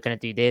 okay, we're going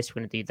to do this,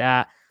 we're going to do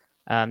that.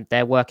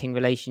 Their working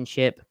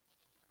relationship.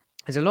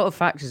 There's a lot of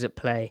factors at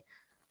play.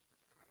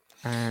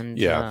 And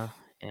But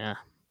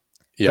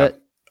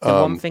the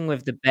one thing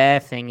with the Bear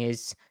thing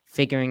is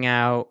figuring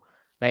out,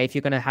 like, if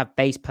you're going to have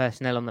base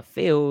personnel on the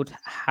field,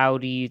 how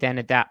do you then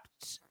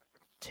adapt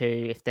to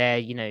if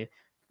they're,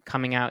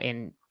 coming out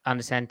in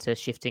under center,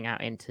 shifting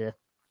out into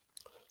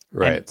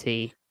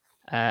empty,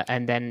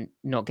 and then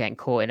not getting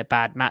caught in a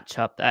bad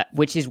matchup,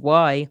 which is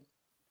why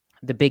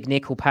the big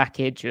nickel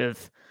package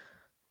of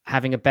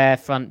having a Bear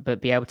front,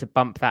 but be able to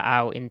bump that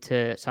out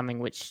into something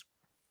which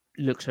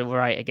looks all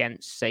right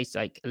against, say,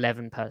 like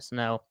 11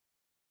 personnel,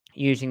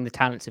 using the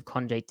talents of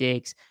Conjay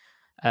Diggs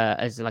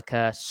as like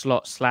a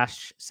slot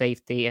 /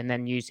 safety, and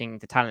then using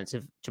the talents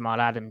of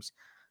Jamal Adams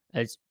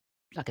as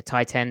like a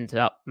tight end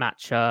up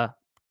matcher,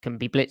 can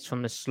be blitzed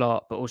from the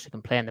slot, but also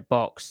can play in the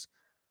box,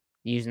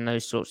 using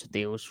those sorts of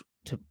deals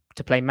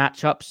to play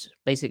matchups,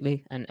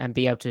 basically, and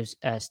be able to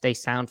stay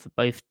sound for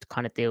both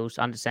kind of deals,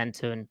 under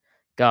center and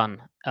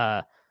gun.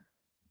 That,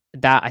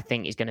 I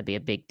think, is going to be a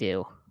big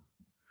deal.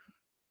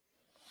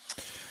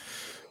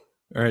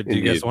 All right. Do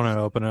you guys want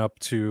to open it up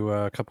to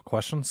a couple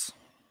questions?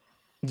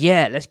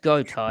 Yeah, let's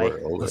go, Ty.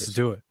 Let's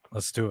do it.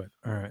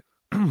 All right.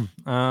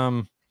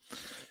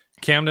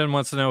 Camden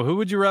wants to know, who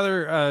would you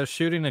rather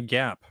shoot in a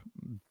gap,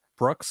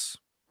 Brooks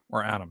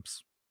or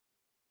Adams?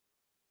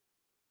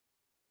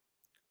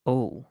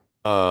 Oh,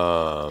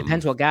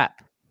 depends what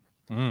gap.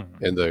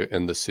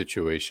 in the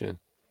situation.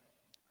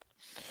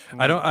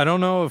 I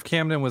don't know if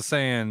Camden was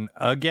saying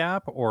a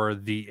gap or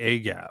the A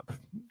gap.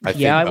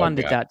 I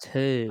wondered that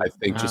too. I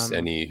think just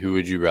any. Who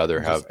would you rather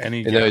have?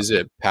 Any and gap. Is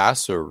it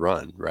pass or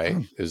run? Right?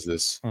 Is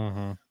this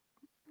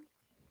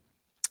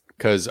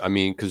because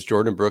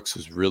Jordan Brooks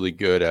was really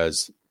good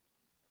as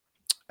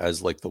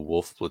like the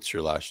wolf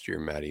blitzer last year,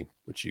 Maddie,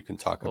 which you can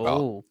talk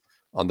about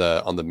on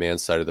the man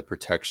side of the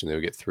protection. They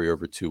would get 3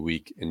 over 2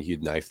 week, and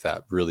he'd knife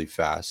that really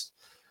fast.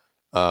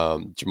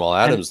 Jamal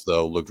Adams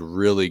though looked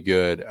really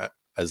good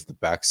as the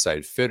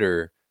backside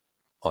fitter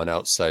on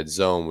outside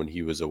zone when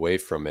he was away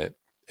from it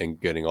and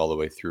getting all the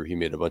way through. He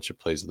made a bunch of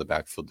plays in the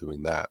backfield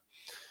doing that.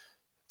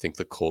 I think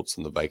the Colts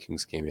and the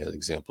Vikings game, he had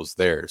examples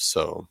there.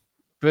 So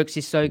Brooks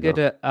is so good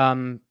at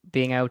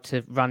being able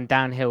to run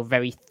downhill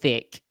very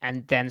thick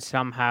and then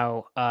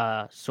somehow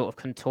sort of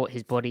contort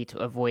his body to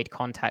avoid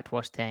contact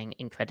while staying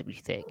incredibly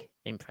thick.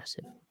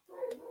 Impressive.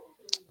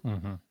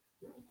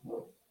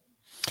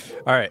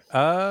 All right.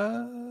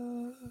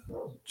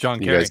 John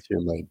you Kerry. guys hear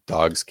my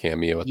dog's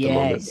cameo at the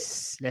moment?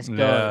 Yes, let's go.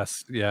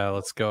 Yes, yeah,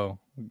 let's go.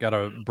 Got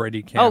a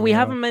Brady cameo. Oh, we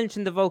haven't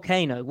mentioned the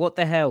volcano. What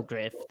the hell,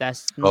 Griff?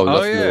 That's nothing to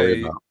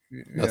worry about.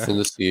 Nothing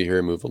to see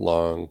here. Move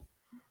along.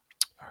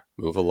 I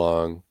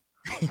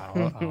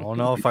don't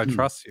know if I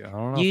trust you. I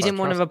don't know. You didn't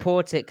want to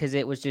report it because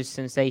it was just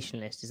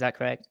sensationalist. Is that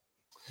correct?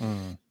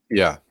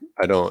 Yeah,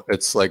 I don't.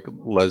 It's like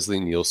Leslie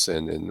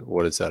Nielsen and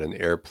what is that? An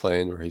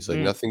Airplane, where he's like,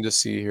 nothing to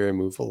see here.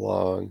 Move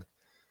along.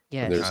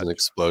 Yeah, and there's an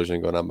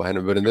explosion going on behind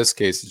him. But in this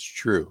case, it's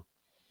true.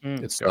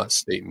 It's not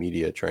state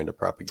media trying to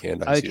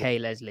propagandize you. Okay,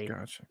 Leslie.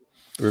 Gotcha.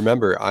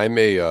 Remember, I'm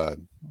a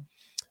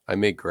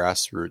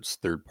grassroots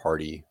third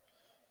party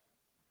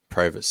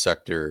private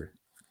sector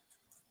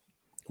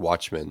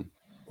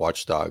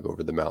watchdog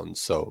over the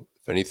mountains. So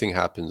if anything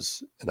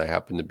happens and I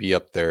happen to be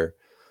up there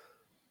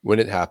when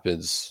it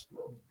happens,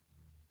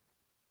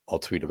 I'll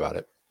tweet about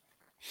it.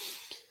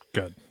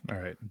 Good. All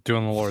right.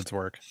 Doing the Lord's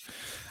work.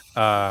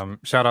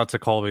 Shout out to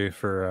Colby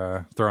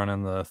for throwing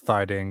in the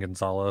Thydane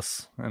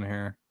Gonzalez in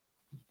here.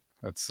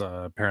 That's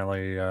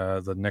apparently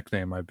the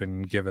nickname I've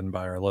been given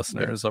by our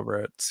listeners over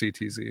at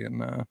CTZ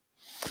and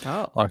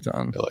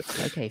Lockdown.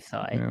 Okay,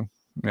 Thigh.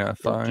 Yeah,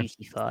 Thigh.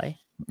 Juicy Thigh.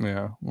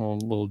 Yeah,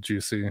 little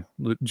juicy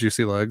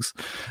legs.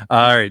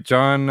 All right,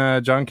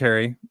 John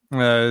Kerry.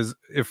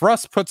 If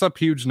Russ puts up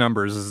huge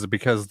numbers, is it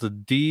because the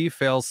D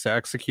fails to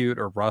execute,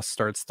 or Russ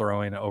starts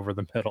throwing over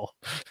the middle?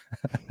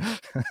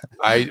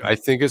 I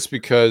think it's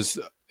because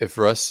if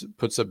Russ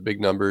puts up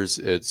big numbers,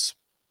 it's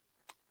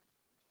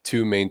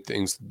two main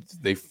things.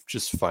 They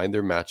just find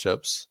their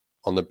matchups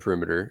on the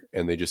perimeter,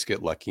 and they just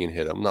get lucky and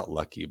hit them. Not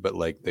lucky, but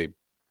like they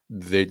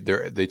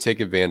take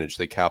advantage.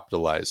 They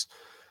capitalize.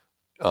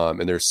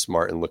 And they're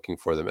smart in looking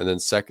for them. And then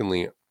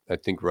secondly, I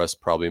think Russ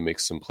probably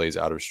makes some plays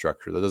out of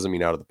structure. That doesn't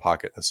mean out of the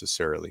pocket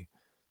necessarily,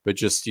 but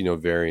just,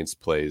 variance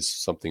plays,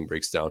 something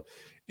breaks down.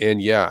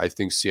 And yeah, I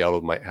think Seattle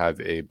might have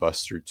a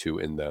bust or two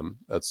in them.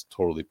 That's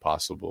totally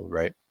possible,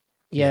 right?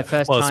 Yeah,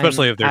 first time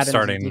especially if they're Adams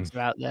starting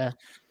out there.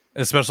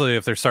 Especially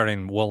if they're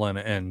starting Woolen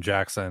and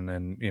Jackson,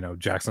 and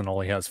Jackson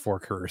only has 4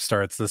 career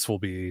starts. This will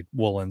be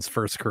Woolen's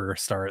first career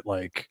start.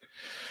 Like,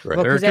 right.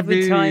 Well, because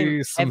every time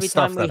we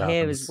hear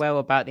happens as well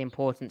about the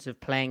importance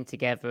of playing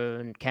together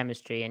and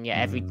chemistry, and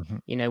yet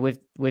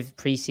with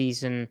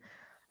preseason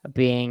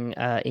being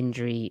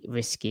injury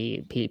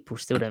risky, people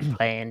still don't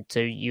play, and so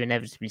you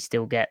inevitably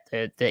still get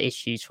the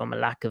issues from a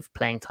lack of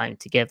playing time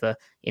together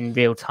in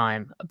real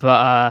time.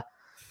 But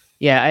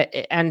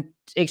and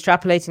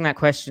extrapolating that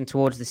question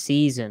towards the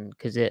season,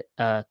 because it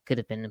could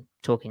have been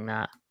talking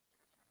that.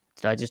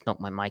 Did I just knock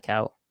my mic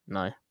out?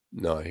 No,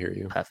 I hear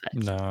you. Perfect.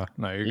 No,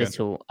 you're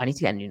good. I need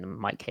to get a new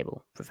mic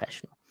cable,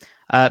 professional.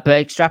 But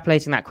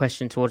extrapolating that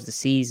question towards the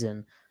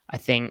season, I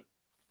think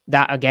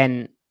that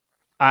again,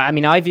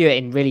 I view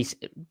it in really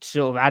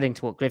sort of adding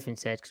to what Griffin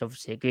said, because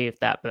obviously I agree with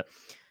that, but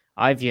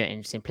I view it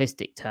in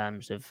simplistic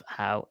terms of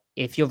how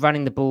if you're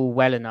running the ball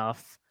well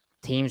enough,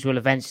 teams will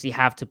eventually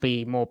have to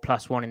be more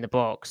 +1 in the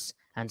box.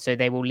 And so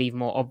they will leave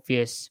more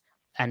obvious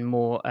and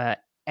more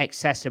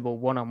accessible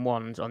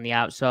one-on-ones on the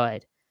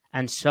outside.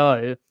 And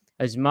so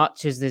as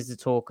much as there's the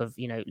talk of,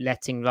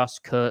 letting Russ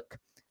cook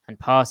and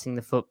passing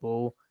the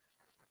football,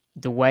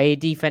 the way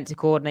defensive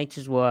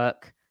coordinators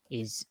work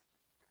is,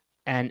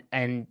 and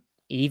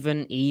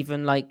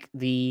even like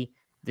the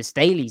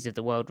Staleys of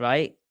the world,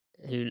 right?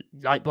 Who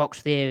like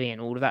box theory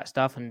and all of that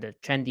stuff and the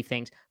trendy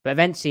things. But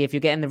eventually, if you're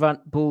getting the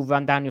ball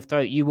run down your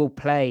throat, you will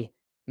play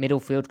middle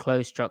field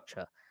closed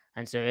structure.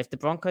 And so if the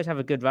Broncos have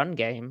a good run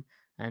game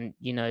and,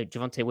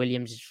 Javonte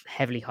Williams is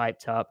heavily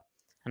hyped up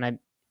and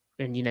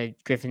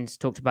Griffin's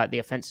talked about the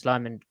offensive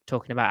lineman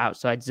talking about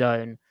outside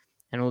zone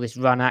and all this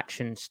run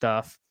action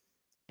stuff.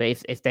 But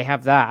if they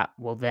have that,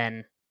 well,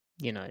 then,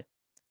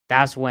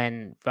 that's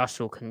when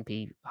Russell can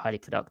be highly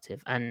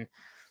productive. And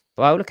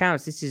by all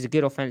accounts, this is a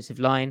good offensive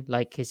line.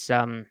 Like it's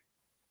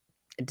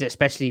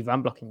especially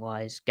run blocking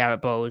wise.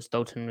 Garrett Bowles,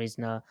 Dalton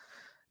Risner,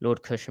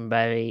 Lord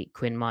Cushenberry,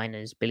 Quinn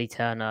Miners, Billy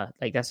Turner.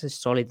 Like that's a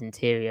solid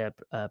interior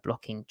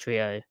blocking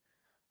trio.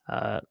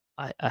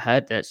 I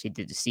heard that actually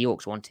the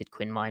Seahawks wanted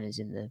Quinn Miners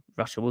in the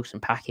Russell Wilson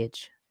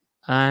package.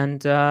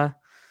 And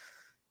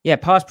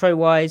pass pro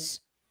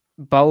wise,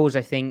 Bowles,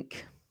 I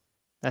think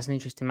that's an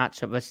interesting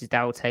matchup versus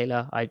Darryl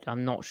Taylor.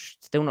 I'm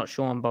still not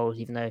sure on Bowles,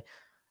 even though I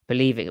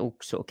believe it all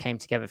sort of came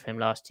together for him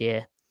last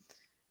year.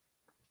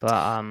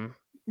 But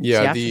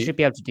Seattle should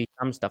be able to do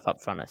some stuff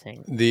up front, I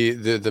think.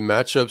 The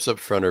matchups up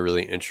front are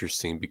really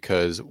interesting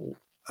because,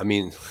 I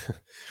mean,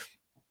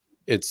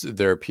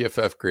 their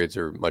PFF grades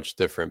are much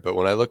different. But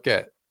when I look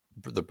at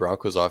the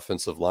Broncos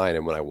offensive line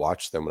and when I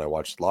watched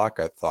Locke,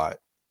 I thought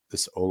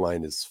this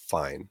O-line is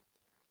fine.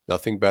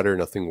 Nothing better,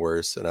 nothing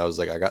worse. And I was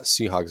like, I got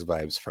Seahawks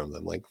vibes from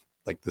them. Like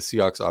the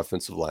Seahawks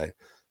offensive line,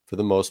 for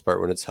the most part,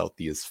 when it's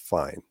healthy, is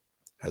fine.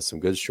 Has some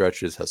good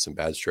stretches, has some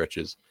bad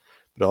stretches.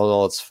 But all in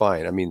all, it's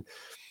fine. I mean,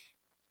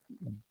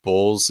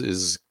 Bowles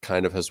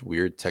has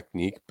weird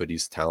technique, but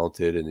he's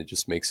talented and it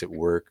just makes it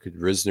work.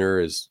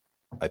 Risner is,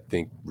 I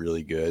think,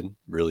 really good,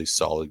 really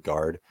solid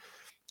guard.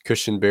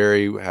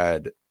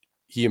 Cushenberry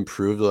he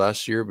improved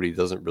last year, but he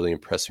doesn't really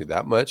impress me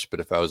that much. But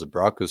if I was a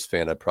Broncos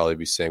fan, I'd probably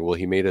be saying, well,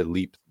 he made a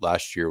leap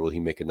last year. Will he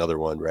make another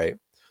one? Right.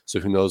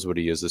 So who knows what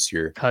he is this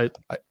year? Hope.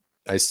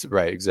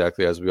 Right.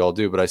 Exactly. As we all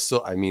do. But I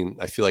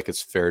feel like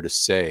it's fair to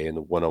say in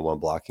the one-on-one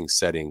blocking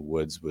setting,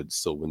 Woods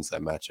still wins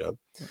that matchup.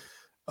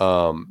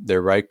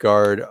 Their right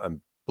guard, I'm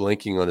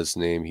blanking on his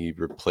name. He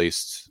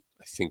replaced,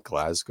 I think,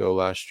 Glasgow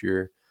last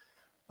year.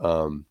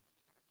 Well,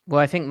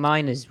 I think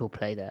Miners will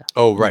play there.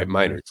 Oh, right.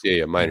 Miners.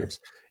 Yeah, Miners.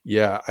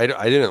 Yeah, I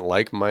didn't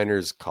like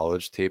Miners'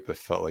 college tape. I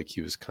felt like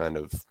he was kind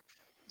of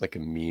like a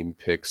meme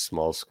pick,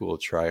 small school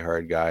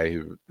try-hard guy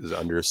who is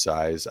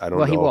undersized. I don't know.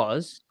 Well, he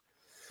was.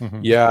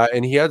 Mm-hmm. Yeah,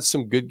 and he had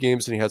some good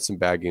games and he had some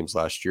bad games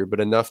last year, but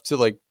enough to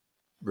like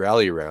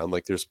rally around.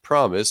 Like there's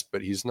promise,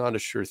 but he's not a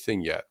sure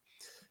thing yet.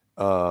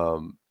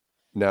 Now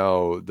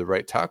the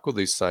right tackle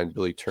they signed,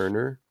 Billy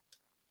Turner,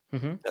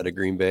 out of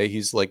Green Bay.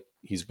 He's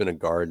been a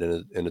guard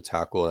and a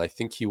tackle, and I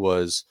think he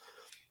was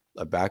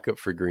a backup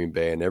for Green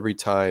Bay. And every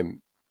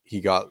time he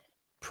got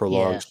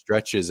prolonged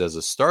stretches as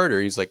a starter,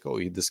 he's like, oh,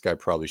 this guy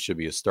probably should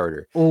be a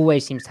starter.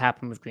 Always seems to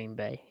happen with Green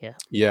Bay. Yeah.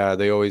 Yeah,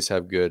 they always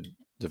have good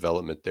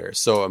development there.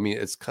 So I mean,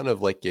 it's kind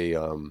of like a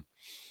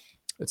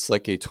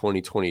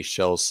 2020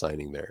 Shell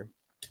signing there.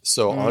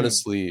 So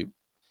honestly,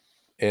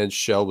 and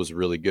Shell was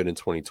really good in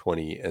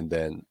 2020 and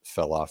then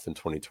fell off in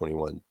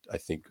 2021. I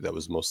think that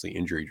was mostly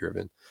injury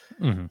driven.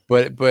 Mm-hmm.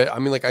 But I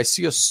mean, like I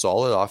see a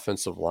solid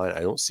offensive line. I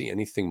don't see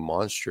anything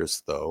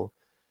monstrous though.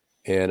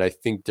 And I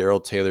think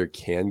Darryl Taylor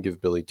can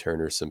give Billy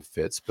Turner some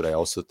fits, but I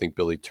also think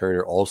Billy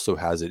Turner also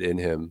has it in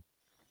him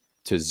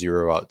to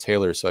zero out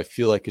Taylor. So I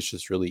feel like it's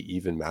just really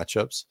even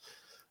matchups.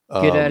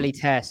 Good early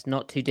test,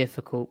 not too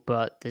difficult,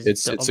 but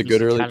it's a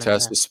good early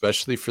test,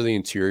 especially for the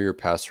interior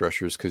pass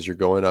rushers, because you're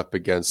going up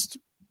against,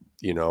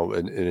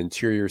 an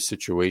interior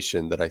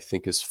situation that I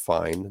think is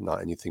fine,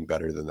 not anything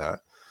better than that.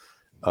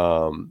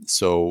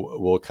 So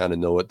we'll kind of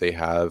know what they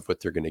have, what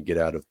they're going to get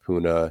out of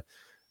Puna,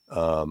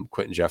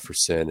 Quentin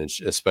Jefferson, and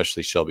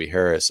especially Shelby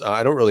Harris.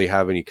 I don't really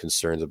have any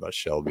concerns about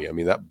Shelby. I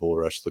mean, that bull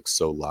rush looks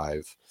so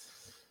live.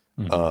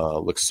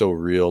 Looks so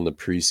real in the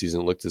preseason.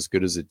 It looked as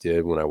good as it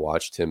did when I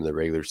watched him in the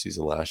regular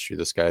season last year.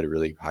 This guy had a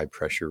really high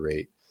pressure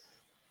rate.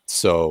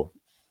 So,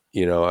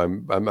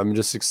 I'm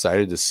just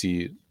excited to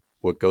see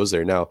what goes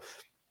there. Now,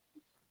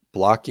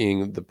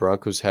 blocking, the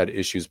Broncos had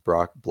issues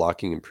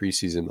blocking in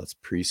preseason. That's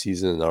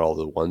preseason. Not all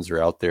the ones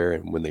are out there.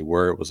 And when they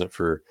were, it wasn't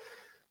for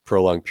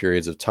prolonged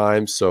periods of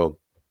time. So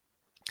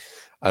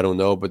I don't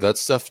know, but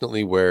that's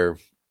definitely where,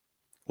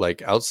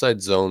 like,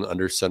 outside zone,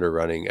 under center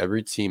running,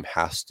 every team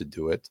has to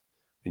do it.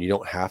 And you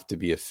don't have to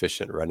be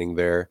efficient running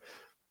there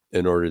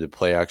in order to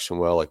play action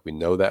well. Like, we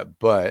know that.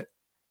 But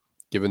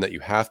given that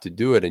you have to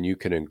do it and you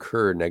can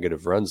incur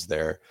negative runs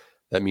there,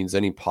 that means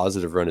any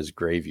positive run is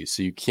gravy.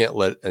 So you can't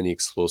let any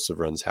explosive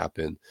runs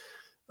happen.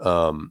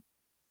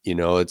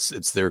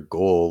 It's their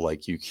goal.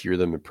 Like, you hear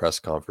them in press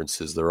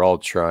conferences, they're all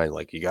trying,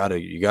 like, you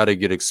gotta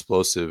get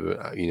explosive,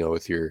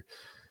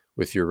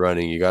 with your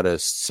running. You got to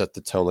set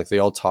the tone. Like, they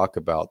all talk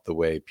about the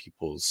way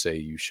people say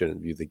you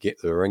shouldn't view the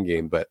run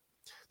game, but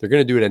they're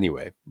going to do it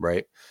anyway.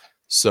 Right.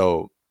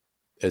 So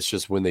it's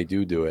just when they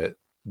do it,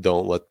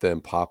 don't let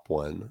them pop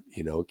one,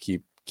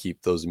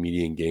 keep those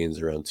median gains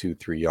around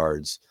 2-3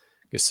 yards,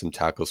 get some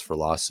tackles for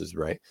losses.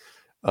 Right.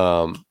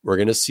 We're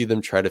going to see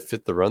them try to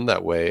fit the run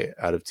that way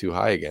out of too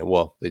high again.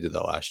 Well, they did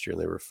that last year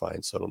and they were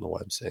fine. So I don't know why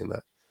I'm saying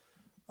that.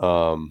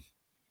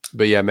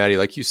 But yeah, Maddie,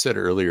 like you said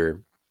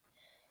earlier,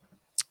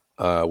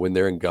 when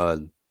they're in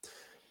gun,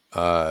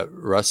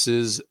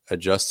 Russ's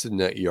adjusted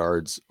net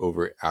yards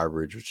over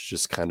average, which is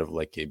just kind of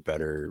like a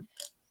better,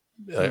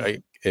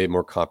 a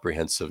more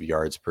comprehensive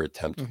yards per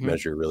attempt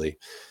measure, really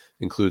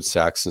includes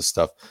sacks and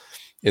stuff.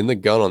 In the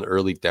gun on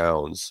early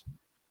downs,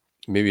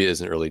 maybe it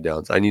isn't early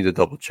downs, I need to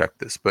double check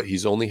this, but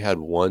he's only had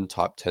one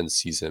top 10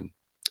 season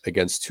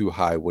against too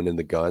high when in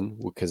the gun,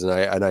 because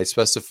I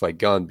specify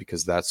gun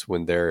because that's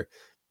when they're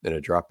in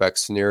a drop back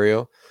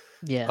scenario.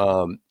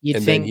 Yeah.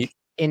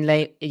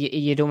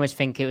 You'd almost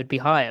think it would be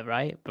higher,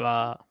 right?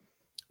 But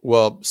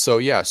Well,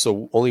 so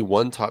only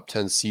one top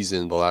 10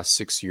 season in the last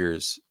 6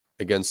 years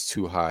against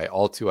too high,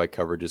 all too high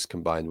coverages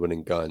combined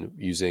winning gun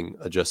using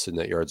adjusted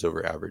net yards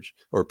over average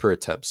or per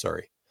attempt,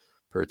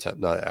 per attempt,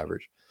 not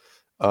average.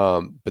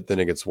 But then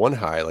against one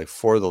high, like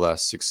 4 of the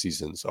last 6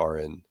 seasons are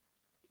in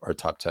our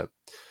top 10.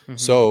 Mhm.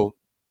 So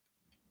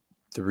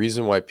the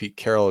reason why Pete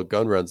Carroll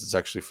gun runs is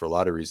actually for a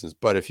lot of reasons.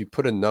 But if you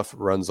put enough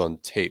runs on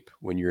tape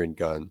when you're in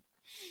gun,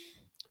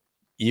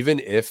 even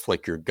if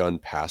like your gun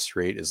pass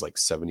rate is like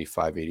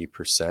 75,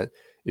 80%,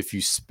 if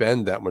you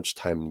spend that much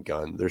time in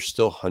gun, there's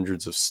still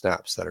hundreds of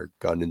snaps that are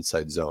gun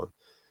inside zone.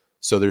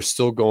 So they're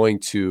still going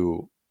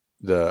to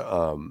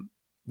the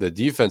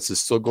defense is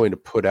still going to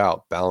put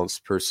out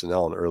balanced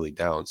personnel in early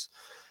downs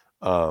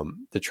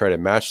to try to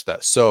match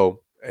that.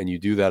 So, and you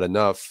do that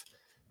enough,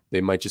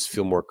 they might just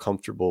feel more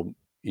comfortable,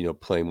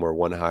 playing more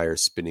one high or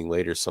spinning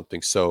late or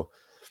something. So,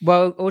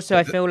 Well, also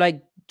I feel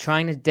like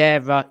trying to dare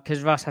Russ,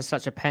 because Russ has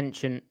such a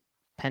penchant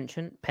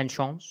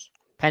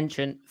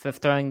for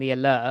throwing the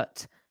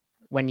alert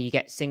when you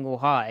get single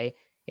high.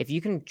 If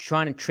you can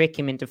try and trick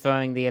him into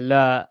throwing the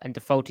alert and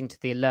defaulting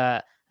to the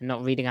alert and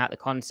not reading out the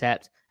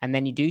concept, and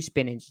then you do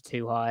spin into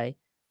too high,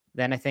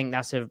 then I think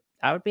that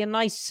would be a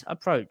nice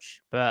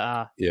approach.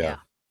 But yeah.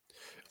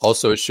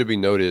 Also, it should be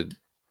noted,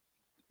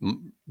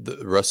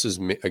 Russ's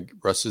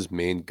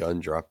main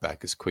gun drop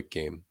back is quick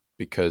game,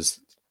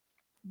 because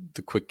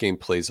the quick game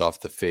plays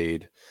off the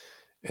fade,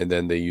 and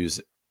then they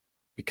use,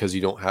 because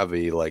you don't have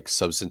a like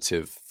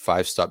substantive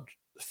five-step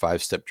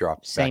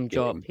drop Same back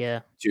job, game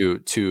yeah.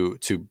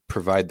 to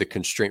provide the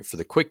constraint for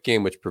the quick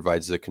game, which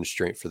provides the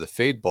constraint for the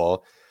fade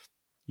ball.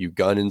 You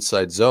gun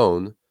inside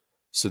zone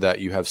so that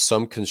you have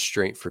some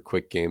constraint for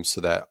quick game,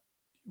 so that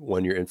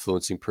when you're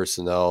influencing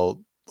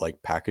personnel like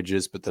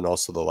packages, but then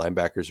also the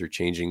linebackers are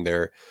changing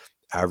their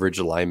average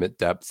alignment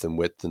depth and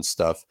width and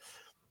stuff,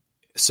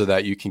 so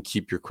that you can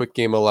keep your quick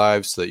game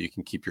alive, so that you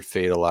can keep your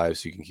fade alive,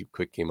 so you can keep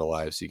quick game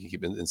alive, so you can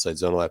keep inside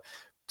zone alive,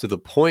 to the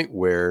point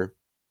where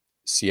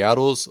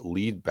Seattle's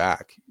lead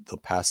back the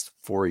past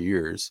 4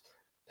 years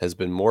has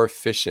been more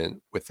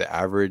efficient with the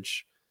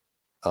average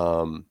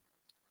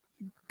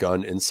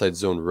gun inside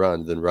zone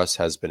run than Russ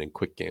has been in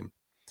quick game.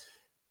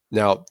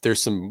 Now,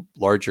 there's some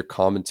larger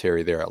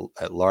commentary there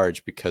at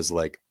large, because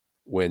like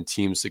when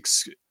teams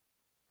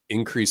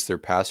increase their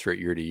pass rate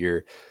year to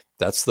year,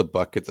 that's the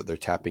bucket that they're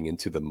tapping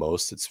into the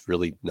most. It's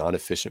really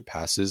non-efficient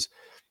passes.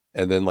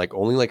 And then like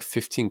only like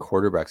 15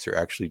 quarterbacks are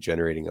actually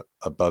generating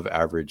above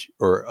average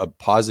or a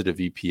positive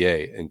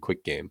EPA in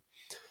quick game.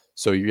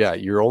 So yeah,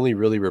 you're only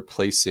really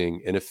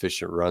replacing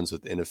inefficient runs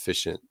with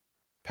inefficient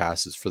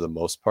passes for the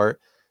most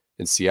part.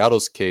 In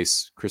Seattle's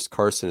case, Chris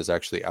Carson is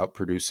actually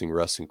outproducing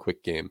Russ in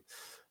quick game.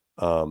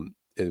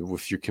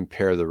 If you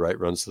compare the right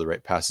runs to the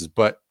right passes,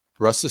 but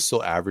Russ is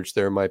still average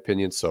there in my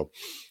opinion. So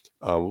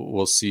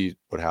we'll see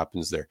what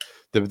happens there.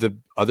 The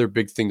other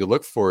big thing to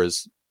look for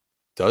is,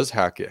 does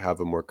Hackett have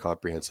a more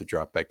comprehensive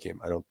drop back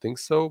game? I don't think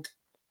so,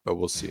 but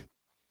we'll see.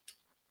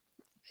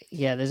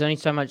 Yeah, there's only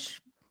so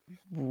much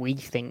we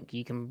think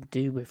you can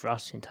do with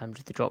Russ in terms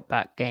of the drop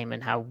back game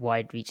and how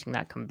wide reaching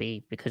that can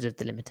be because of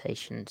the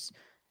limitations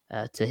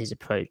to his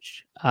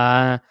approach.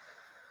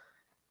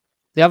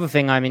 The other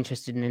thing I'm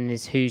interested in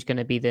is who's going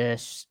to be the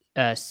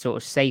sort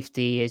of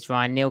safety. Is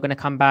Ryan Neal going to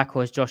come back,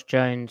 or is Josh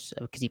Jones,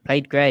 because he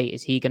played great,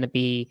 is he going to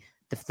be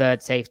the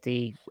third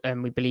safety?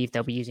 And we believe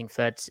they'll be using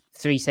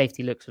three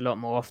safety looks a lot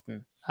more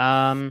often.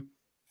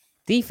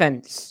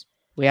 Defense,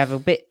 we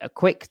have a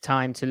quick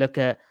time to look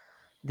at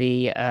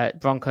the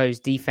Broncos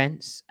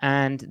defense,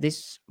 and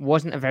this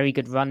wasn't a very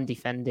good run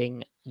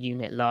defending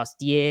unit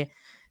last year.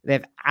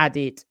 They've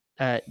added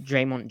DJ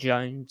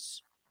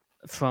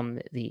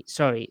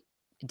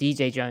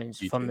Jones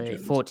from the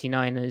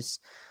 49ers,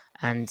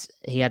 and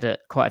he had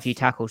quite a few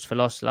tackles for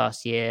loss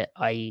last year.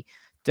 I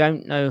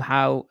don't know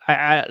how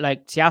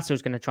like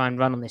Seattle's going to try and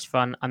run on this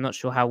front. I'm not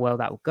sure how well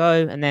that will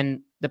go. And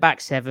then the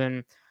back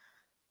seven,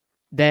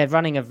 they're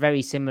running a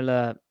very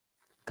similar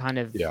kind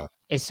of. Yeah.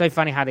 It's so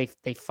funny how they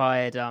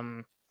fired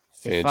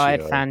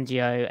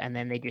Fangio, and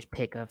then they just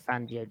pick a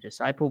Fangio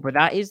disciple. But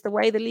that is the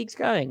way the league's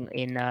going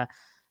in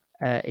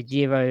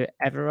Ejiro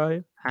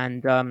Evero.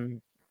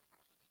 And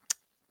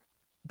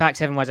back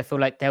seven wise, I feel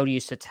like they'll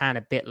use Satan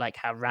a bit like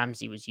how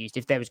Ramsey was used.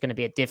 If there was going to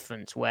be a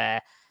difference where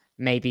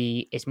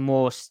maybe it's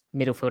more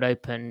middle field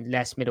open,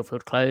 less middle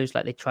field closed,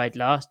 like they tried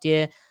last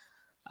year,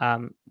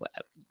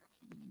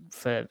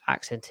 for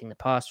accenting the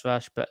pass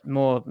rush, but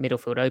more middle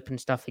field open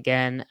stuff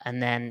again.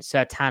 And then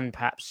Surtain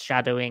perhaps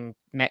shadowing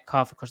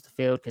Metcalf across the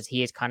field, because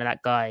he is kind of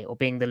that guy, or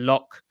being the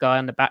lock guy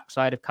on the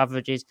backside of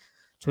coverages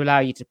to allow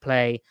you to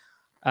play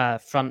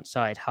front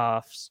side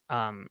halves.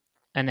 And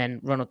then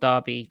Ronald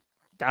Darby,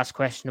 that's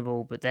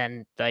questionable, but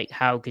then like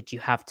how good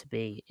you have to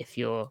be if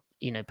you're,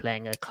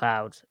 playing a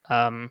cloud.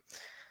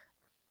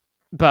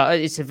 But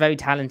it's a very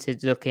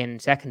talented looking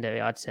secondary,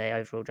 I'd say,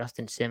 overall.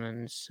 Justin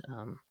Simmons.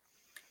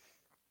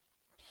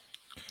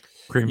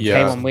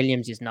 K'Waun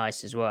Williams is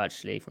nice as well,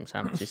 actually, from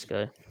San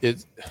Francisco.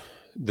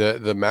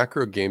 The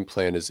macro game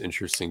plan is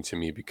interesting to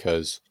me,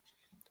 because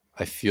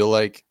I feel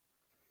like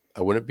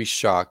I wouldn't be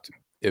shocked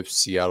if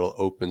Seattle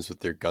opens with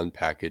their gun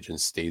package and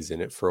stays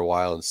in it for a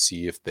while and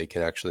see if they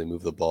can actually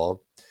move the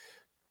ball.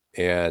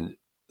 And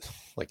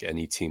like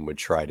any team would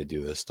try to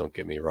do this, don't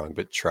get me wrong,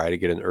 but try to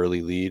get an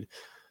early lead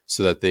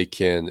so that they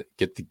can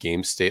get the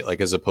game state, like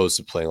as opposed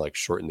to playing like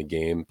short in the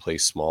game, play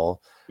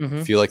small.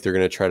 I feel like they're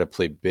going to try to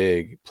play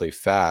big, play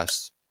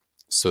fast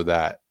so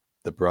that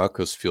the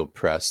Broncos feel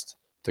pressed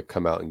to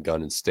come out and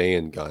gun and stay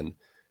in gun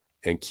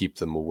and keep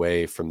them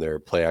away from their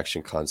play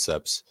action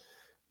concepts,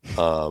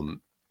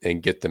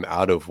 and get them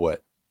out of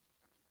what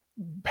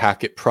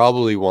Hackett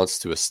probably wants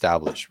to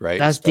establish, right?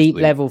 That's Especially,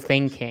 deep level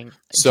thinking.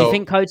 So, do you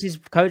think coaches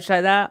coach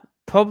like that?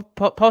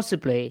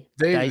 Possibly.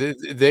 I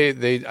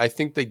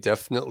think they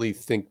definitely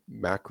think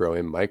macro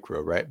and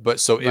micro, right? But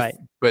so if,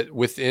 but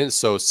within,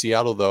 so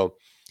Seattle though,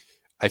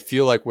 I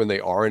feel like when they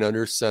are an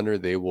under center,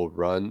 they will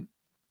run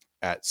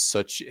at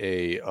such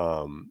a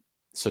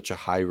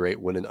high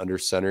rate when an under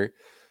center,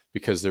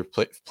 because they're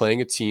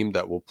playing a team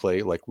that will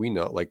play, like we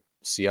know, like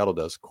Seattle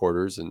does,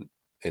 quarters and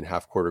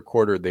half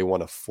quarter. They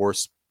want to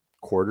force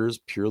quarters,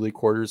 purely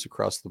quarters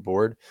across the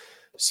board,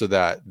 so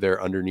that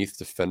their underneath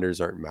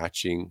defenders aren't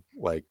matching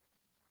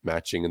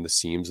in the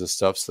seams and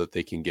stuff, so that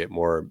they can get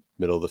more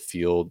middle of the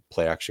field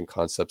play action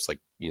concepts like,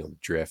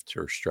 drift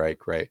or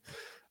strike, right?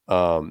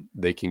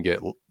 They can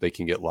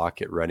get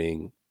Lockett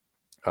running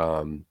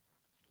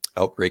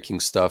outbreaking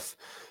stuff,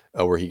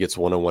 where he gets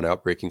one-on-one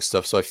outbreaking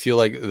stuff. So I feel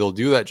like they'll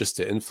do that just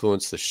to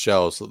influence the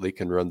shell so that they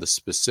can run the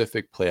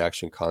specific play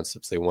action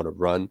concepts they want to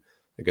run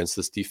against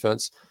this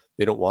defense.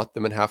 They don't want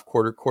them in half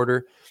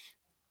quarter.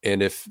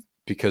 And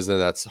because then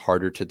that's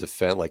harder to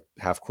defend, like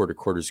half quarter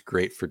is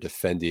great for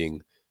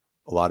defending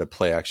a lot of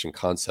play action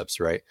concepts,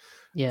 right?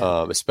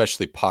 Yeah.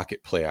 Especially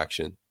pocket play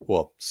action.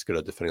 Well, it's good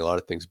at defending a lot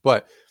of things,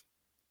 but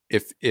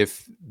if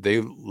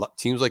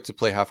teams like to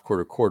play half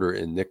quarter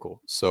in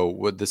nickel. So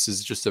what this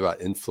is just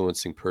about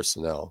influencing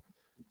personnel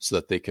so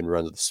that they can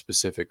run the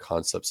specific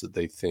concepts that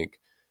they think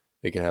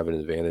they can have an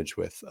advantage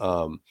with.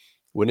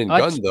 When in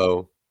gun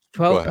though,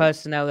 12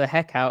 personnel the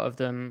heck out of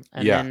them,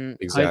 and then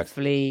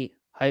exactly.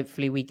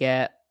 hopefully we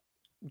get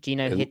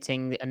Gino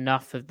hitting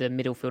enough of the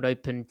middle field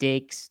open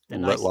digs, the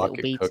nice little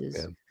beaters.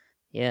 Cook,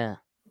 yeah.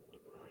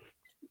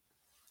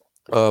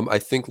 I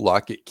think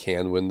Lockett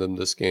can win them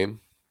this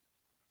game,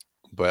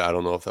 but I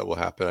don't know if that will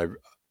happen.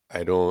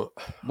 I don't.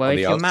 Well, if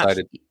you're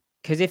matched,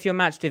 because if you're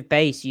matched with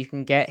base, you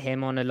can get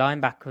him on a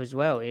linebacker as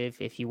well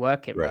if you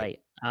work it right.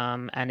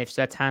 And if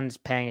Surtan's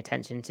paying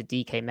attention to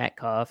DK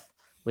Metcalf,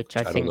 which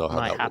I think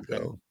might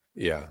happen.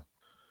 Yeah.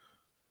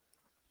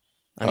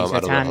 I mean,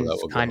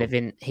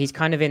 Surtan's he's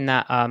kind of in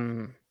that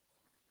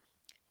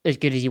as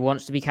good as he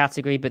wants to be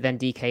category, but then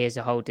DK is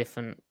a whole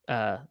different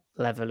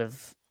level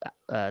of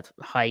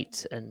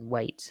height and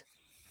weight.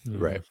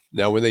 Right.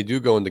 Now, when they do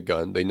go into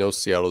gun, they know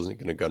Seattle isn't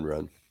going to gun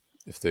run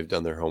if they've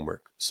done their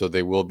homework. So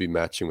they will be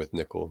matching with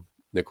nickel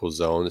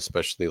zone,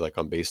 especially like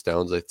on base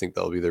downs. I think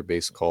that'll be their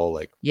base call.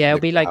 It'll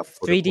be like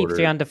 3 deep,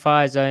 3 under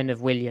fire zone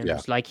of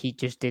Williams, like he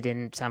just did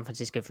in San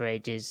Francisco for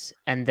ages.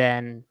 And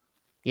then,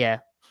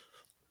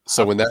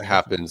 So when that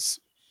happens,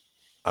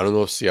 I don't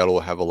know if Seattle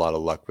will have a lot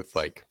of luck with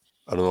I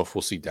don't know if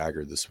we'll see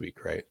Dagger this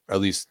week, right? Or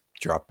at least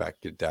drop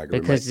back, get Dagger.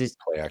 Because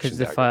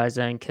the fire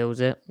zone kills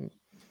it.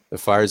 The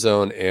fire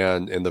zone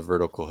and the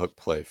vertical hook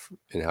play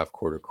in half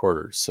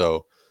quarter.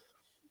 So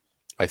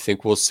I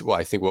think we'll see. Well,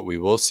 I think what we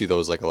will see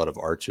though is like a lot of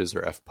arches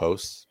or F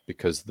posts,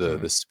 because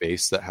the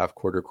space that half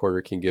quarter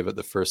can give at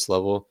the first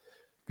level,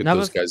 get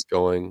those guys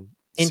going.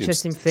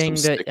 Interesting thing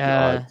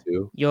that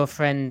your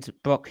friend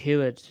Brock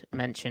Heward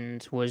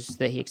mentioned was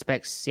that he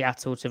expects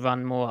Seattle to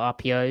run more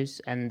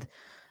RPOs, and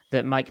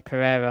that Mike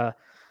Pereira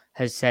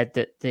has said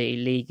that the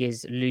league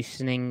is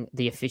loosening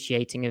the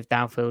officiating of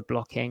downfield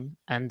blocking,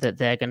 and that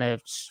they're going to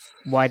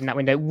widen that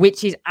window,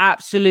 which is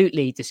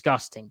absolutely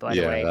disgusting, by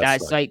the way.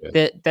 That's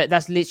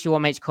that's literally what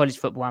makes college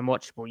football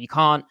unwatchable.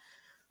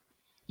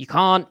 You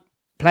can't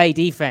play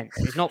defense.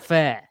 It's not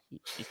fair.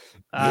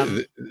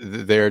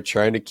 They're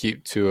trying to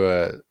keep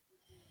Tua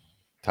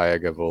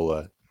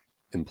Tagovailoa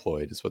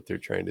employed is what they're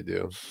trying to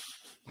do.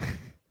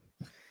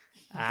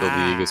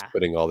 The league is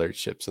putting all their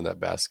chips in that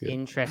basket.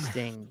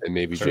 Interesting. And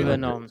maybe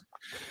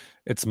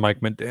it's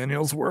Mike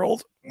McDaniel's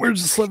world. We're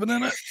just living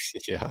in it.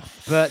 Yeah.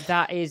 But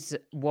that is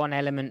one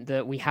element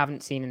that we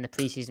haven't seen in the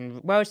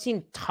preseason. Well, I've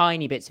seen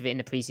tiny bits of it in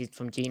the preseason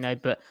from Gino,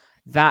 but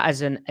that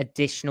as an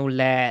additional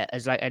layer,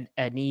 as like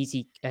an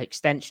easy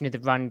extension of the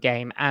run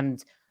game,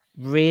 and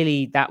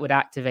really that would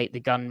activate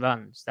the gun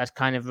runs. That's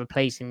kind of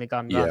replacing the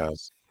gun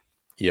runs.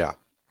 Yeah.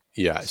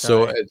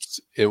 So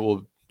it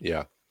will.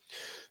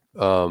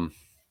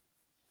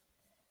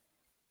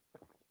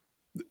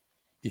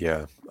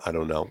 Yeah, I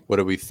don't know. What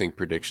do we think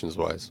predictions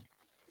wise?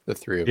 The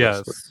three of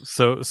us. Yes.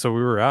 So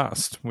we were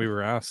asked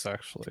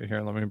actually.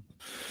 Here, let me.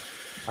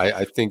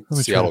 I think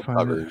Seattle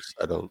covers.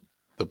 I don't.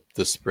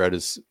 The spread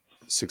is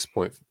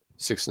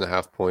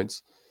 6.5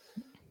 points.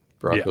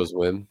 Broncos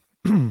win.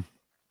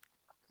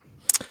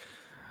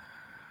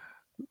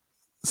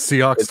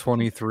 Seahawks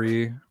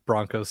 23,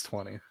 Broncos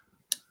 20.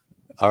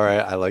 All right,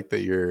 I like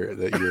that you're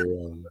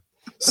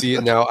See,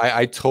 now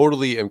I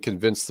totally am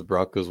convinced the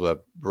Broncos will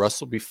have Russ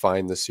will be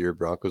fine this year.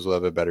 Broncos will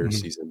have a better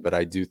season, but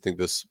I do think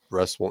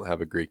Russ won't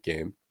have a great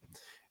game,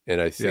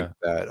 and I think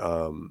that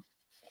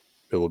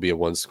it will be a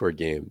 1-score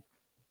game.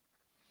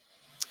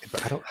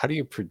 But how do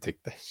you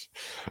predict this?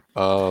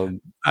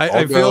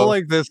 I feel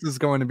like this is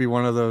going to be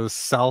one of those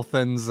south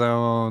end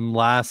zone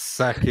last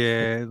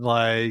second,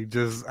 like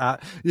just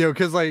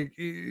because like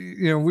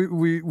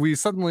we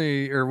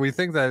suddenly or we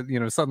think that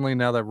suddenly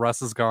now that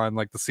Russ is gone,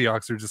 like the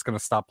Seahawks are just going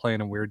to stop playing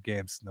in weird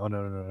games.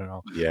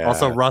 No. Yeah.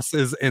 Also, Russ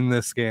is in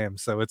this game,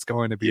 so it's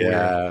going to be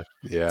weird.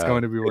 Yeah. It's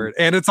going to be weird,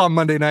 and it's on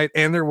Monday night,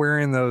 and they're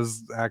wearing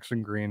those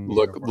action green.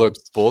 Look,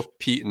 both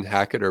Pete and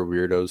Hackett are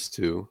weirdos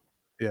too.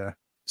 Yeah.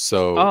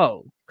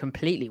 So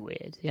completely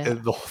weird. Yeah.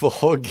 The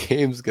whole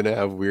game's gonna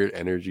have weird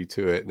energy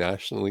to it,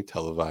 nationally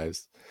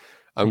televised.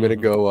 I'm gonna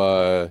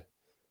go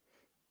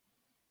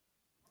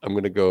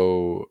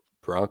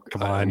Broncos.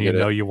 Come on,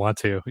 you want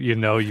to. You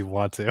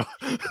want to.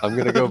 I'm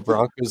gonna go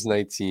Broncos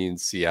 19,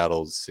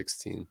 Seattle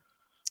 16.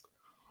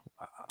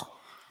 Wow.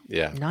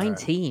 Yeah.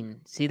 19. Right.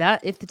 See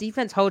that? If the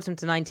defense holds them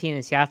to 19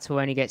 and Seattle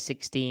only gets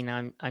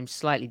 16, I'm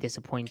slightly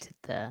disappointed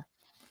there.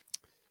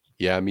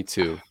 Yeah, me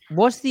too.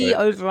 What's the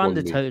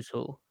over-under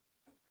total?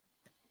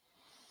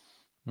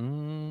 I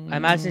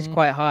imagine it's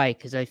quite high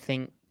because I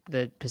think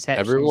the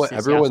perception.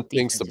 Everyone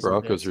thinks the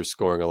Broncos are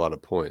scoring a lot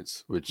of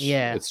points, which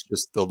it's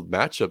just the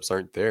matchups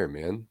aren't there,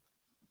 man.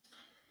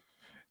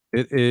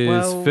 It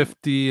is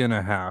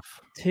 50.5.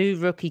 2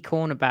 rookie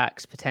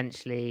cornerbacks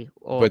potentially,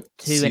 or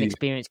 2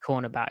 inexperienced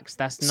cornerbacks.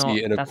 That's not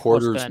in a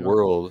quarters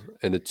world,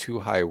 in a too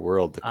high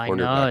world. The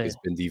cornerback has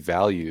been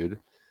devalued.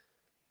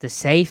 The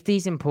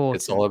safety's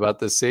important. It's all about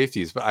the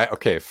safeties. But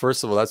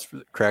first of all, that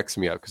cracks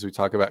me up because we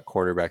talk about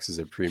cornerbacks as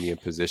a premium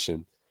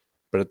position.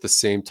 But at the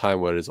same time,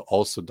 what is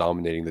also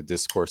dominating the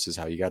discourse is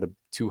how you got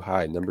too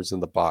high numbers in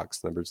the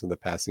box, numbers in the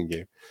passing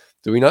game.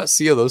 Do we not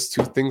see how those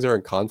two things are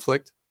in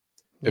conflict?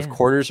 Yeah. If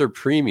corners are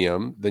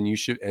premium, then you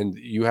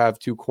have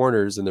 2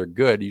 corners and they're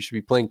good, you should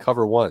be playing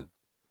cover 1. You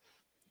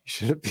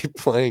shouldn't be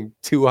playing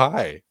too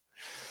high.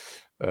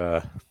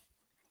 No.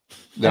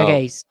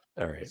 Okay.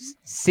 All right.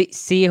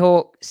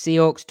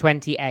 Seahawks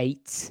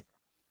 28.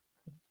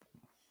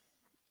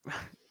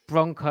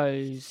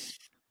 Broncos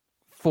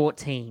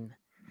 14.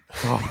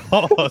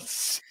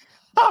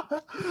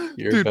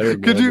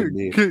 Dude, could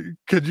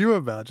you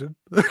imagine?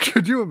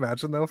 Could you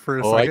imagine though for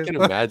a second? I can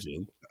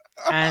imagine.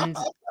 And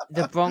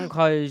the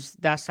Broncos,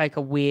 that's like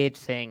a weird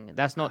thing.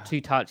 That's not 2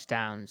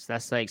 touchdowns.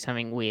 That's like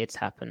something weird's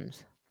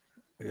happened.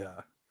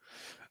 Yeah.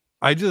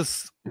 I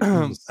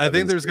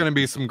think there's going to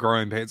be some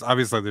growing pains.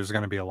 Obviously, there's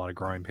going to be a lot of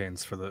growing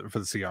pains for the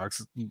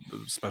Seahawks,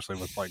 especially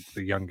with like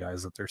the young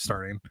guys that they're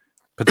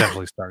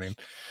potentially starting.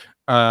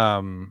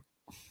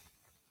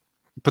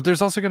 But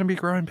there's also going to be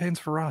growing pains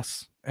for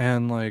Russ,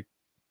 and like,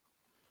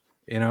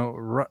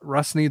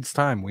 Russ needs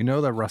time. We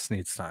know that Russ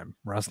needs time.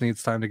 Russ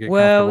needs time to get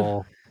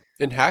comfortable.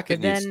 And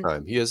Hackett needs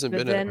time. He hasn't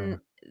been.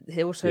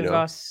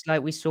 Russ,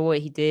 like we saw what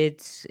he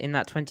did in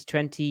that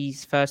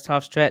 2020's first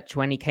half stretch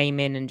when he came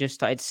in and just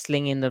started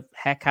slinging the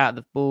heck out of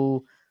the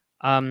ball.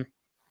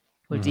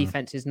 With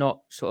defense is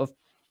not sort of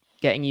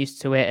getting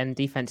used to it, and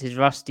defense is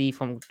rusty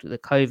from the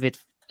COVID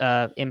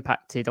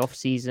impacted off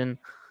season.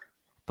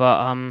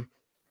 But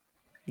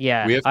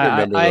yeah, we have to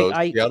remember though,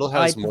 Seattle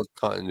has more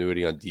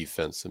continuity on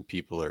defense than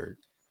people are.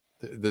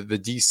 The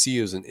DC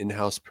is an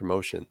in-house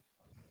promotion.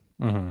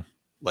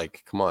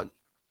 Like, come on.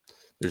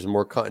 There's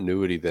more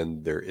continuity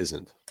than there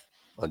isn't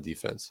on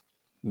defense.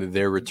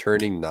 They're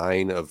returning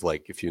 9 of,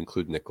 like, if you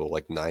include nickel,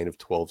 like 9 of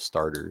 12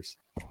 starters.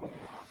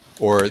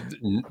 Or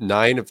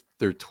 9 of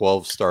their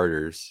 12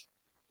 starters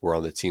were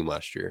on the team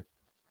last year.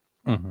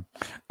 All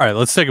right,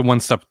 let's take it one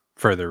step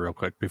further real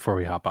quick before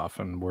we hop off,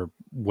 and we're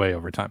way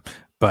over time.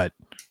 But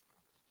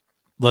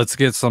let's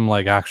get some,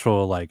 like,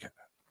 actual, like,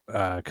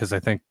 because I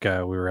think we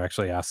were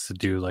actually asked to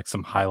do, like,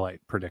 some highlight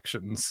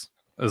predictions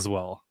as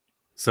well.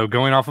 So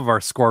going off of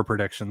our score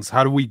predictions,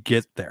 how do we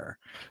get there?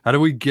 How do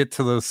we get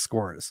to those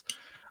scores?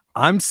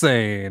 I'm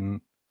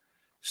saying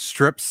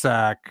strip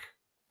sack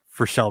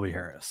for Shelby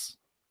Harris.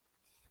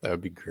 That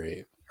would be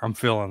great. I'm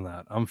feeling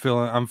that. I'm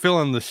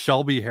feeling the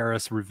Shelby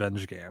Harris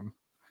revenge game.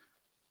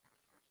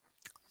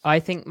 I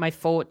think my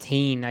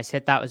 14, I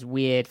said that was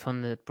weird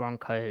from the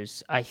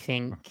Broncos. I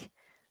think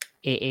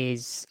it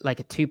is like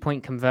a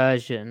 2-point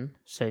conversion,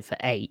 so for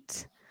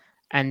 8.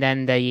 And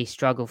then they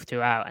struggle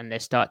throughout and they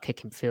start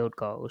kicking field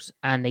goals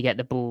and they get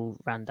the ball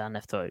ran down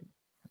their throat.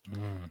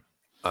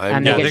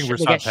 And they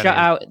get shut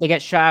out. They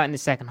get shut out in the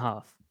second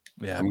half.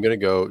 Yeah, I'm going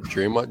to go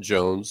Draymond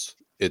Jones.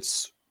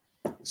 It's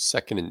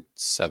 2nd and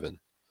 7.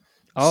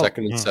 2nd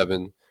and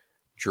 7.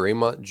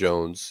 Draymond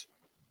Jones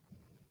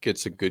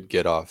gets a good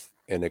get off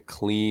and a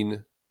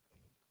clean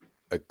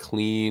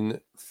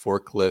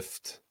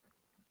forklift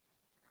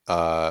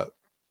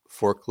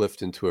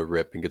into a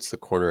rip and gets the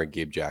corner at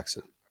Gabe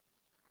Jackson.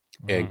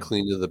 And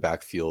clean to the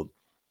backfield.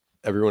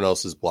 Everyone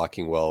else is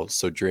blocking well.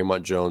 So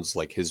Draymond Jones,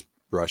 like, his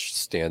rush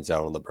stands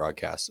out on the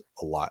broadcast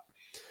a lot.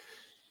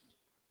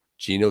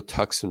 Geno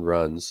tucks and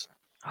runs.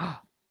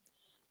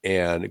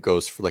 and it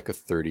goes for like a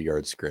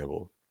 30-yard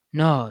scramble.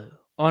 No,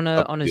 on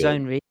a Upfield.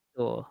 zone read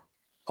or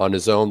On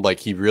his own, like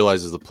he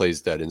realizes the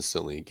play's dead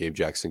instantly. Gabe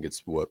Jackson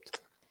gets whooped,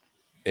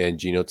 and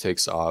Geno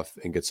takes off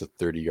and gets a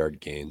 30-yard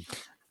gain.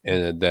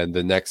 And then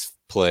the next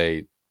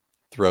play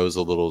throws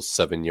a little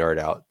 7-yard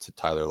out to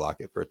Tyler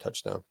Lockett for a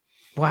touchdown.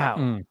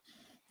 wow.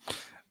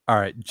 All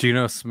right,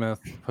 Geno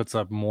Smith puts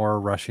up more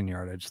rushing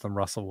yardage than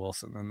Russell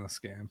Wilson in this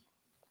game.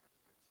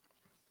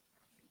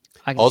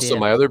 I can see Also, it.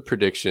 my other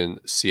prediction: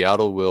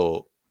 Seattle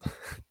will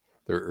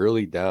their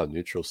early down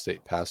neutral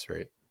state pass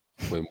rate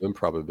when win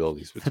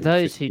probabilities between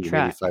those who 50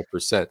 and track.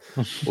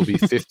 85% will be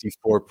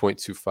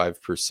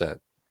 54.25%.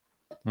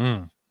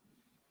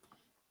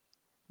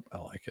 I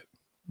like it.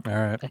 All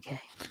right. Okay.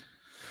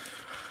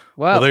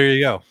 Well, Well, there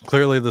you go.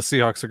 Clearly, the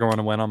Seahawks are going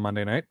to win on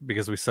Monday night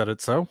because we said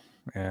it so,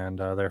 and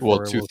therefore,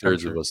 Well, it will 2/3 come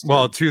of true. us.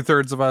 Well, did.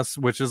 2/3 of us,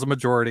 which is a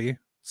majority.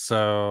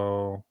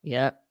 So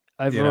yeah.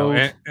 you know,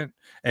 Overall,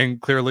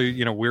 and clearly,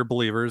 you know, we're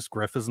believers.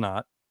 Griff is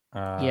not.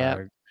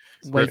 Yeah.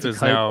 Griff to is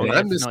cope now. with. And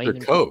I'm not Mr.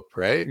 even- Cope,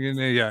 right?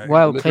 Yeah.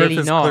 Well, Griff clearly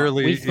is not.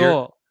 clearly- we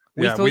thought you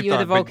were the thought,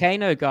 but-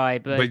 volcano guy,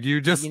 but you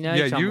just you know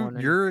someone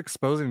and- you're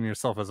exposing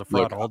yourself as a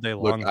fraud all day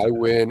long. Look, I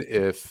win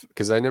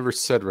because I never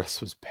said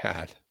Russ was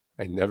bad.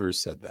 I never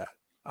said that.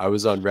 I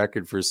was on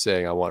record for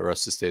saying I want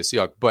Russ to stay a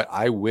Seahawk, but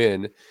I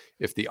win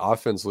if the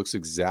offense looks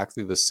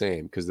exactly the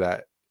same because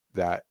that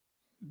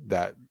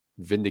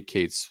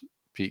vindicates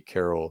Pete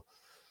Carroll.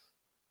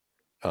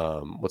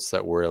 What's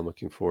that word I'm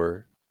looking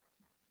for?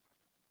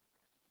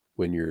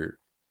 When you're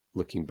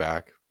looking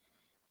back,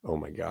 oh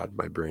my God,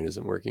 my brain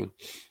isn't working.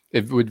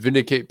 It would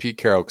vindicate Pete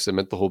Carroll because I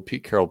meant the whole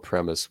Pete Carroll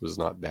premise was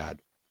not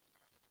bad.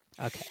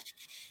 Okay.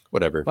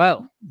 Whatever.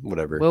 Well,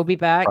 Whatever. we'll be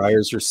back.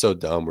 Friars are so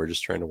dumb. We're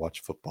just trying to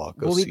watch football.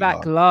 Go We'll be back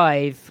Seahawks.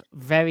 live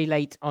very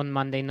late on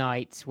Monday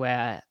night,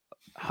 where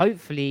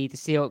hopefully the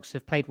Seahawks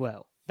have played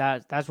well.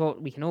 That's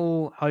what we can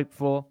all hope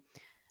for.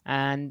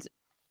 And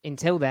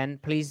until then,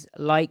 please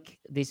like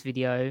this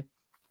video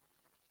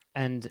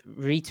and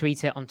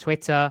retweet it on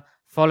Twitter.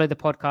 Follow the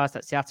podcast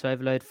at Seattle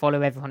Overload.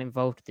 Follow everyone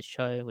involved with the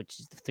show, which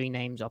is the 3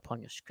 names up on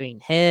your screen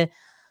here.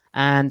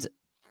 And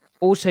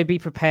also be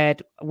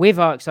prepared with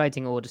our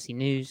exciting Odyssey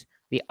news,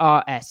 the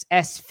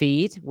RSS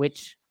feed,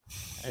 which,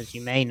 as you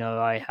may know,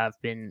 I have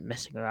been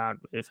messing around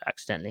with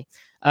accidentally.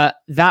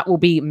 That will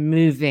be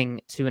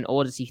moving to an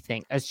Odyssey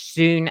thing as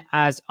soon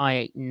as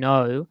I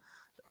know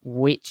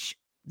what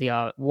the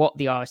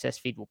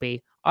RSS feed will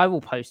be. I will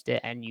post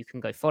it, and you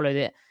can go follow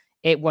it.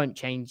 It won't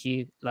change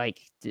you. Like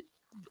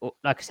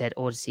I said,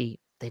 Odyssey,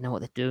 they know what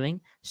they're doing,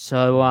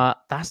 so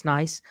that's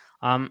nice.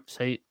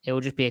 So it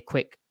will just be a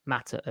quick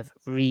matter of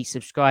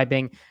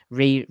resubscribing,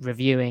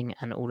 reviewing,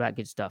 and all that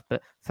good stuff.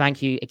 But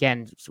thank you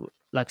again.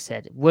 Like I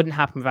said, it wouldn't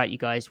happen without you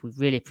guys. We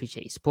really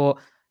appreciate your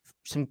support.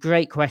 Some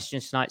great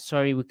questions tonight.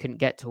 Sorry we couldn't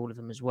get to all of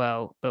them as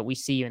well, but we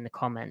see you in the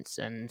comments,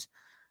 and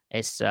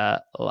it's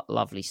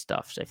lovely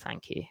stuff. So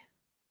thank you.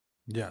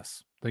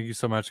 Yes, thank you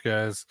so much,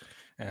 guys.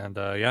 And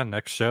yeah,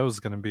 next show is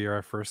going to be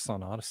our first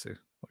on Odyssey.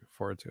 Looking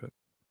forward to it.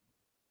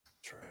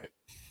 That's right.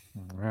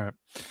 All right,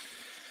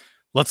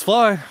 let's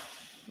fly.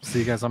 See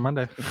you guys on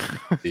Monday.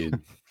 Dude,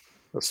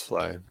 let's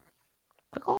fly.